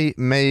I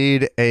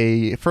made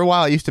for a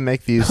while I used to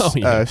make these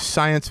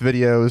science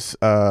videos.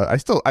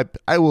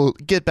 I will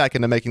get back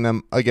into making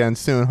them again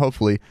soon,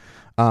 hopefully.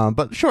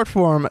 But short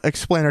form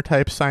explainer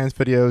type science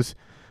videos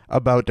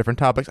about different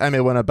topics. I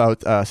made one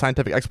about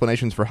scientific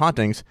explanations for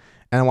hauntings,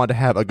 and I wanted to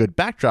have a good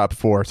backdrop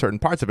for certain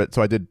parts of it,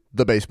 so I did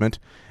the basement.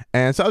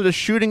 And so I was just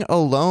shooting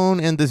alone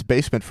in this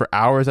basement for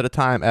hours at a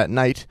time at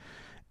night.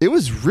 It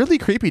was really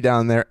creepy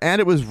down there, and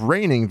it was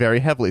raining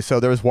very heavily, so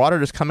there was water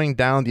just coming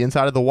down the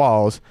inside of the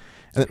walls,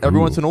 and every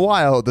once in a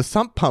while, the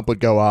sump pump would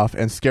go off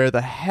and scare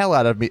the hell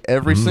out of me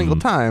every single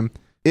time.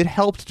 It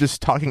helped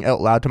just talking out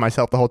loud to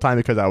myself the whole time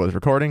because I was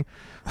recording.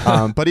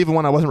 But even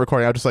when I wasn't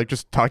recording, I was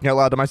just talking out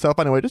loud to myself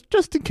anyway,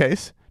 just in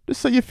case,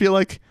 just so you feel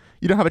like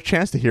you don't have a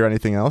chance to hear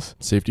anything else.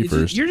 Safety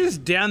first. You're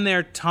just down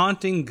there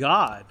taunting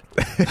God.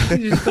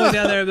 You just go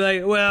down there and be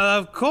like, well,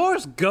 of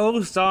course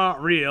ghosts aren't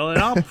real, and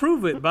I'll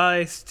prove it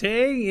by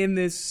staying in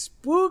this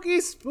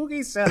spooky,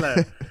 spooky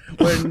cellar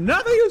where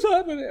nothing is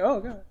happening. Oh,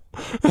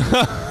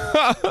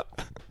 God.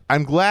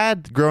 I'm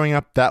glad growing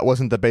up that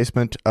wasn't the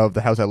basement of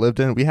the house I lived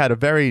in. We had a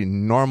very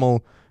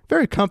normal,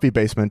 very comfy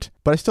basement,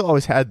 but I still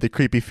always had the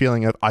creepy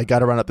feeling of I got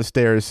to run up the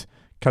stairs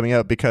coming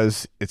out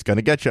because it's going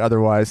to get you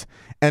otherwise.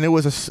 And it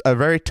was a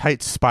very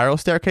tight spiral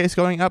staircase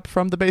going up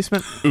from the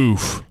basement.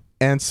 Oof.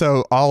 And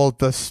so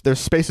there's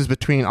spaces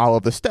between all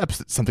of the steps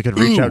that something could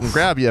reach out and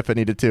grab you if it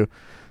needed to.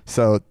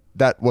 So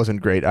that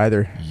wasn't great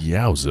either.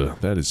 Yowza,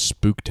 that is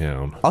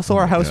Spooktown. Also,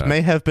 our house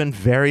may have been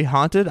very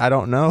haunted. I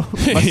don't know.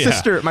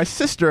 My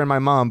sister and my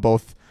mom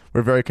both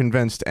were very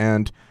convinced,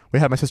 and we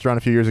had my sister on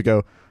a few years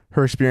ago.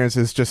 Her experience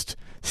is just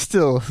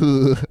still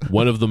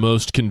one of the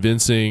most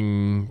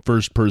convincing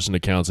first-person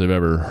accounts I've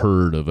ever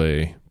heard of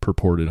a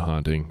purported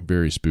haunting.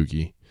 Very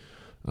spooky,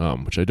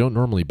 which I don't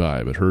normally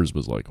buy, but hers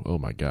was like, oh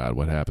my God,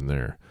 what happened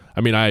there?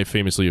 I mean, I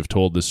famously have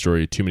told this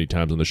story too many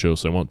times on the show,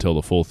 so I won't tell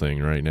the full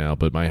thing right now,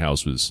 but my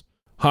house was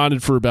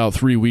haunted for about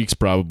 3 weeks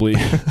probably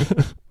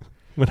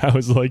when I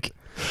was like...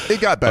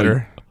 It got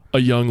better. A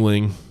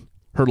youngling.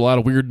 Heard a lot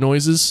of weird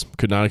noises.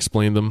 Could not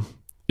explain them.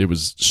 It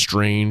was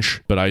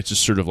strange, but I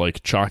just sort of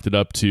like chalked it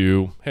up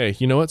to, hey,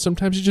 you know what?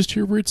 Sometimes you just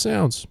hear weird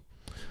sounds.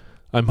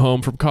 I'm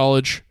home from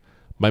college.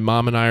 My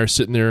mom and I are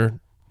sitting there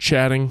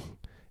chatting,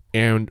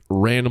 and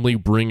randomly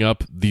bring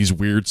up these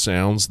weird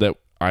sounds that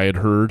I had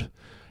heard,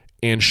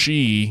 and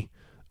she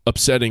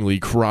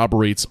upsettingly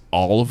corroborates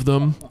all of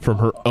them from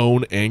her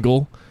own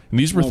angle. And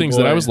these were things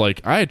that I was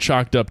like, I had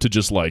chalked up to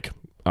just like,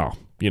 oh,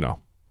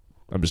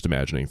 I'm just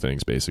imagining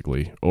things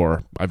basically,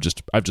 or I've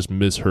just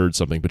misheard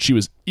something. But she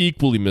was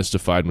equally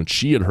mystified when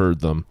she had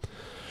heard them.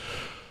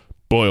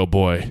 Boy, oh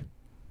boy,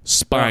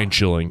 spine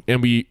chilling.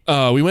 And we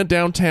went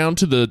downtown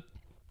to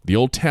the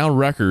Old Town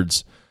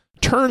Records.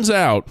 Turns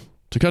out,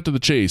 to cut to the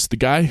chase, the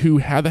guy who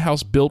had the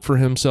house built for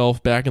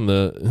himself back in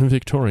the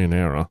Victorian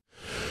era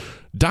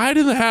died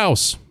in the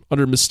house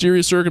under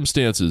mysterious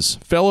circumstances,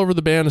 fell over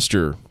the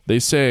banister. They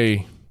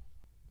say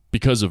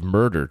because of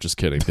murder. Just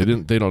kidding.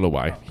 They don't know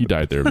why. He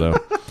died there though.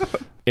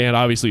 And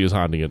obviously is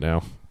haunting it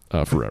now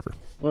forever.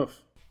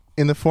 Woof.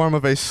 In the form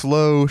of a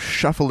slow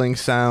shuffling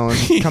sound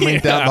coming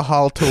down the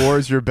hall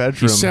towards your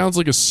bedroom. He sounds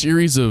like a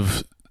series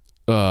of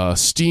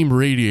steam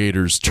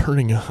radiators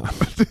turning on.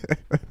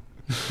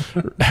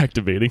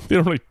 Activating. They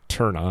don't really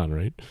turn on,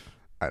 right?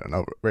 I don't know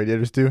what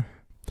radiators do.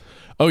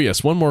 Oh,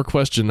 yes. One more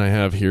question I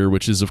have here,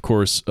 which is, of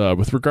course,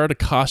 with regard to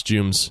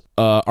costumes.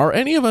 Are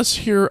any of us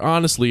here,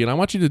 honestly, and I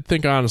want you to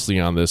think honestly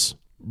on this,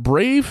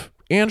 brave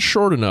and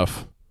short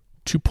enough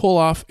to pull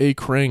off a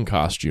Krang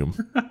costume?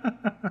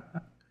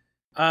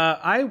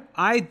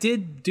 I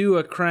did do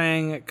a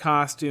Krang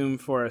costume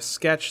for a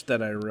sketch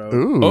that I wrote.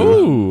 Ooh.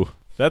 Oh,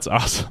 that's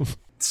awesome.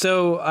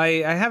 So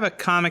I have a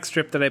comic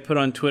strip that I put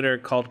on Twitter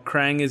called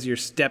Krang is Your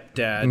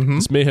Stepdad.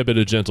 This may have been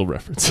a gentle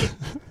reference.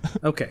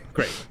 Okay,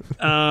 great.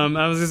 I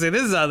was gonna say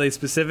this is oddly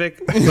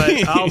specific,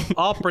 but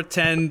I'll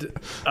pretend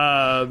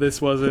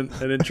this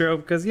wasn't an intro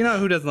because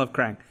who doesn't love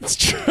Krang? It's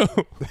true.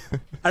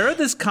 I wrote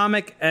this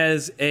comic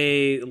as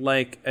a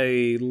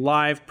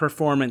live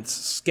performance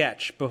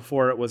sketch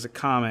before it was a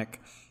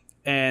comic,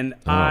 and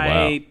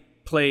I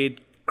played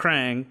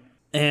Krang,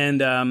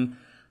 and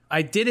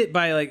I did it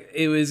by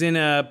it was in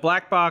a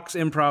black box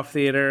improv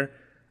theater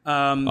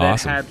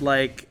that had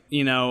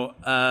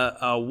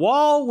a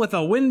wall with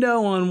a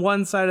window on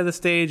one side of the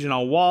stage and a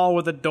wall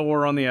with a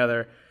door on the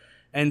other.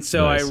 And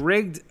so Nice.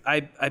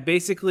 I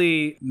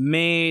basically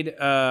made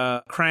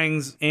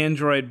Krang's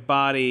android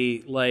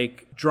body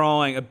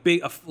drawing,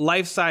 a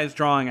life-size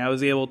drawing I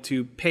was able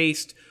to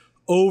paste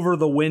over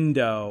the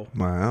window.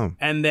 Wow.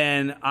 And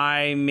then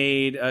I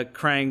made a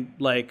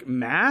Krang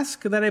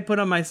mask that I put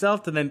on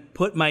myself to then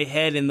put my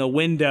head in the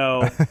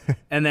window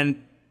and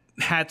then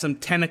had some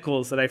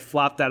tentacles that I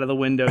flopped out of the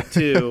window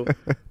too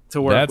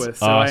to work That's with.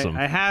 So awesome.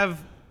 I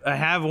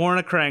have worn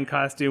a Krang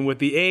costume with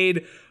the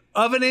aid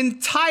of an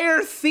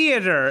entire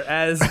theater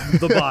as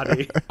the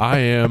body. I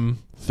am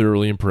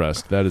thoroughly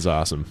impressed. That is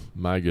awesome.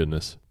 My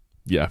goodness.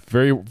 Yeah,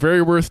 very,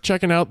 very worth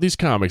checking out these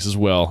comics as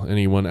well.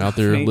 Anyone out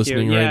there Thank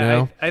listening you. right Yeah,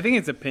 now? I think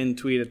it's a pinned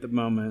tweet at the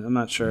moment. I'm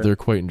not sure. They're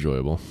quite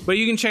enjoyable. But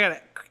you can check out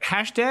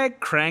hashtag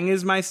Krang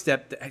is my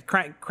stepdad.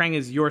 Krang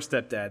is your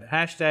stepdad.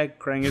 Hashtag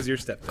Krang is your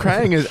stepdad.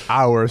 Krang is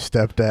our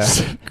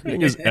stepdad.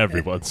 Krang is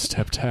everyone's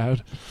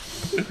stepdad.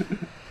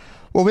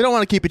 Well, we don't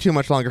want to keep you too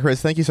much longer,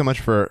 Chris. Thank you so much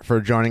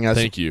for joining us.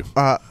 Thank you.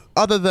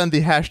 Other than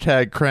the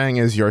hashtag Krang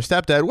is your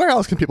stepdad, where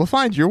else can people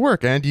find your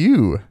work and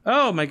you?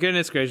 Oh, my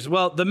goodness gracious.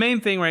 Well, the main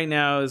thing right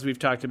now, as we've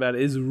talked about,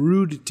 is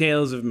Rude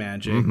Tales of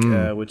Magic,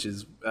 which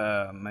is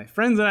my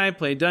friends and I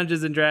play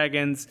Dungeons and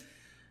Dragons.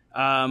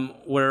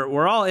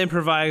 We're all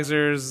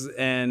improvisers,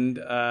 and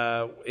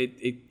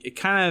it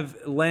kind of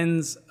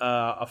lends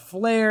a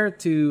flair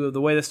to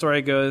the way the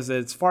story goes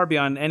that's far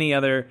beyond any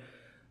other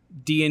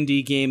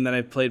D&D game that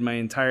I've played my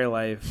entire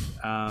life.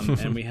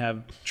 And we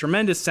have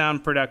tremendous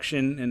sound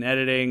production and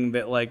editing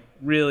that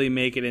really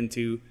make it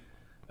into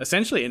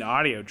essentially an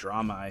audio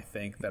drama, I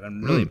think, that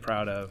I'm really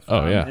proud of.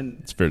 Oh, yeah.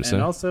 It's fair to say.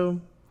 And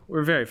also,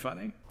 we're very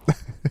funny.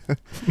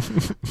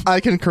 I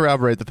can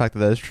corroborate the fact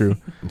that is true.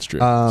 It's true.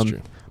 It's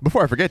true.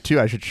 Before I forget, too,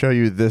 I should show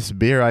you this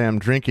beer I am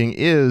drinking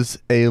is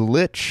a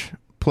Lich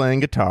playing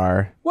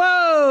guitar,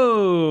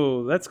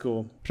 Whoa! That's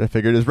cool. which I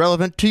figured is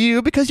relevant to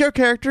you because your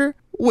character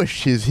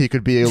wishes he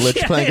could be a Lich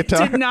playing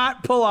guitar. Did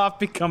not pull off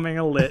becoming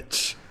a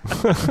Lich.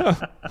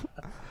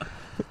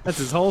 That's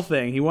his whole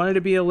thing. He wanted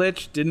to be a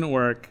Lich, didn't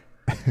work.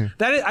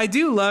 I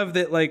do love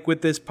that,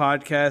 with this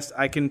podcast,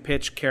 I can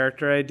pitch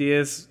character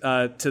ideas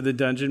to the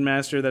dungeon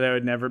master that I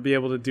would never be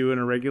able to do in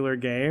a regular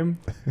game.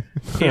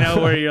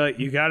 Where you're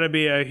you got to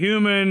be a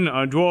human,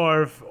 a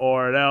dwarf,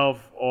 or an elf,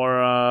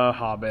 or a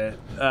hobbit.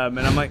 And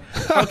I'm like,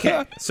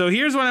 okay, so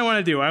here's what I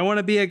want to do. I want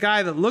to be a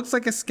guy that looks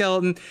like a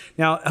skeleton.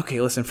 Now,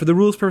 okay, listen, for the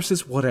rules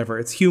purposes, whatever.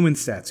 It's human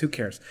stats. Who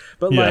cares?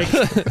 But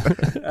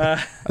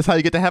That's how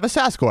you get to have a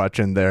Sasquatch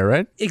in there,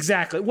 right?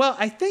 exactly. Well,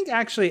 I think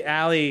actually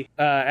Allie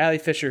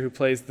Fisher, who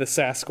plays the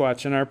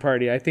Sasquatch in our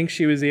party, I think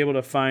she was able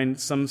to find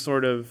some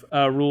sort of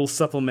rule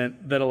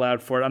supplement that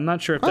allowed for it. I'm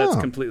not sure if that's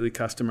completely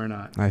custom or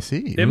not. I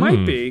see. It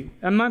might be.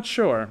 I'm not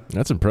sure.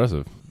 That's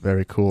impressive.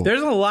 Very cool.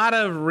 There's a lot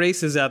of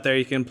races out there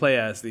you can play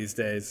as these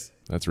days.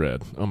 That's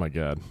rad. Oh, my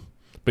God.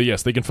 But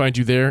yes, they can find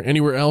you there.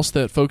 Anywhere else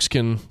that folks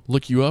can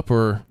look you up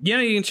or...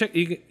 You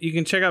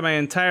can check out my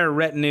entire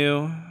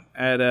retinue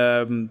at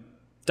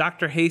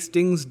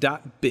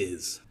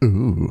drhastings.biz.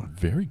 Ooh.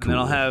 Very cool. And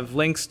I'll have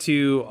links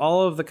to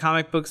all of the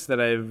comic books that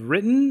I've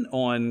written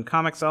on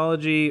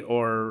Comixology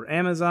or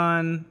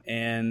Amazon,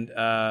 and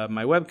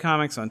my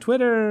webcomics on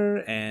Twitter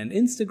and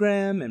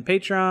Instagram and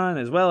Patreon,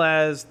 as well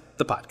as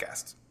the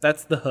podcast.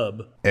 That's the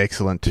hub.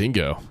 Excellent.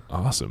 Bingo.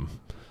 Awesome.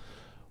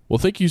 Well,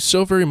 thank you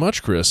so very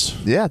much, Chris.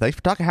 Yeah, thanks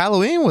for talking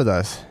Halloween with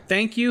us.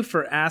 Thank you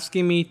for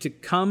asking me to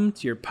come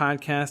to your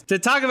podcast to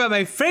talk about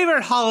my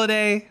favorite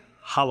holiday,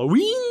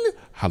 Halloween,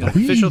 in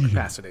official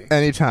capacity.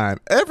 Anytime.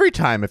 Every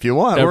time if you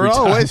want. Every We're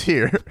time. always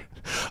here.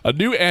 A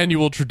new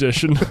annual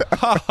tradition.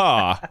 Ha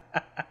ha.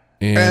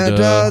 And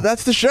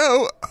that's the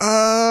show.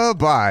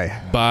 Bye.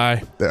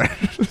 Bye.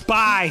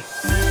 Bye.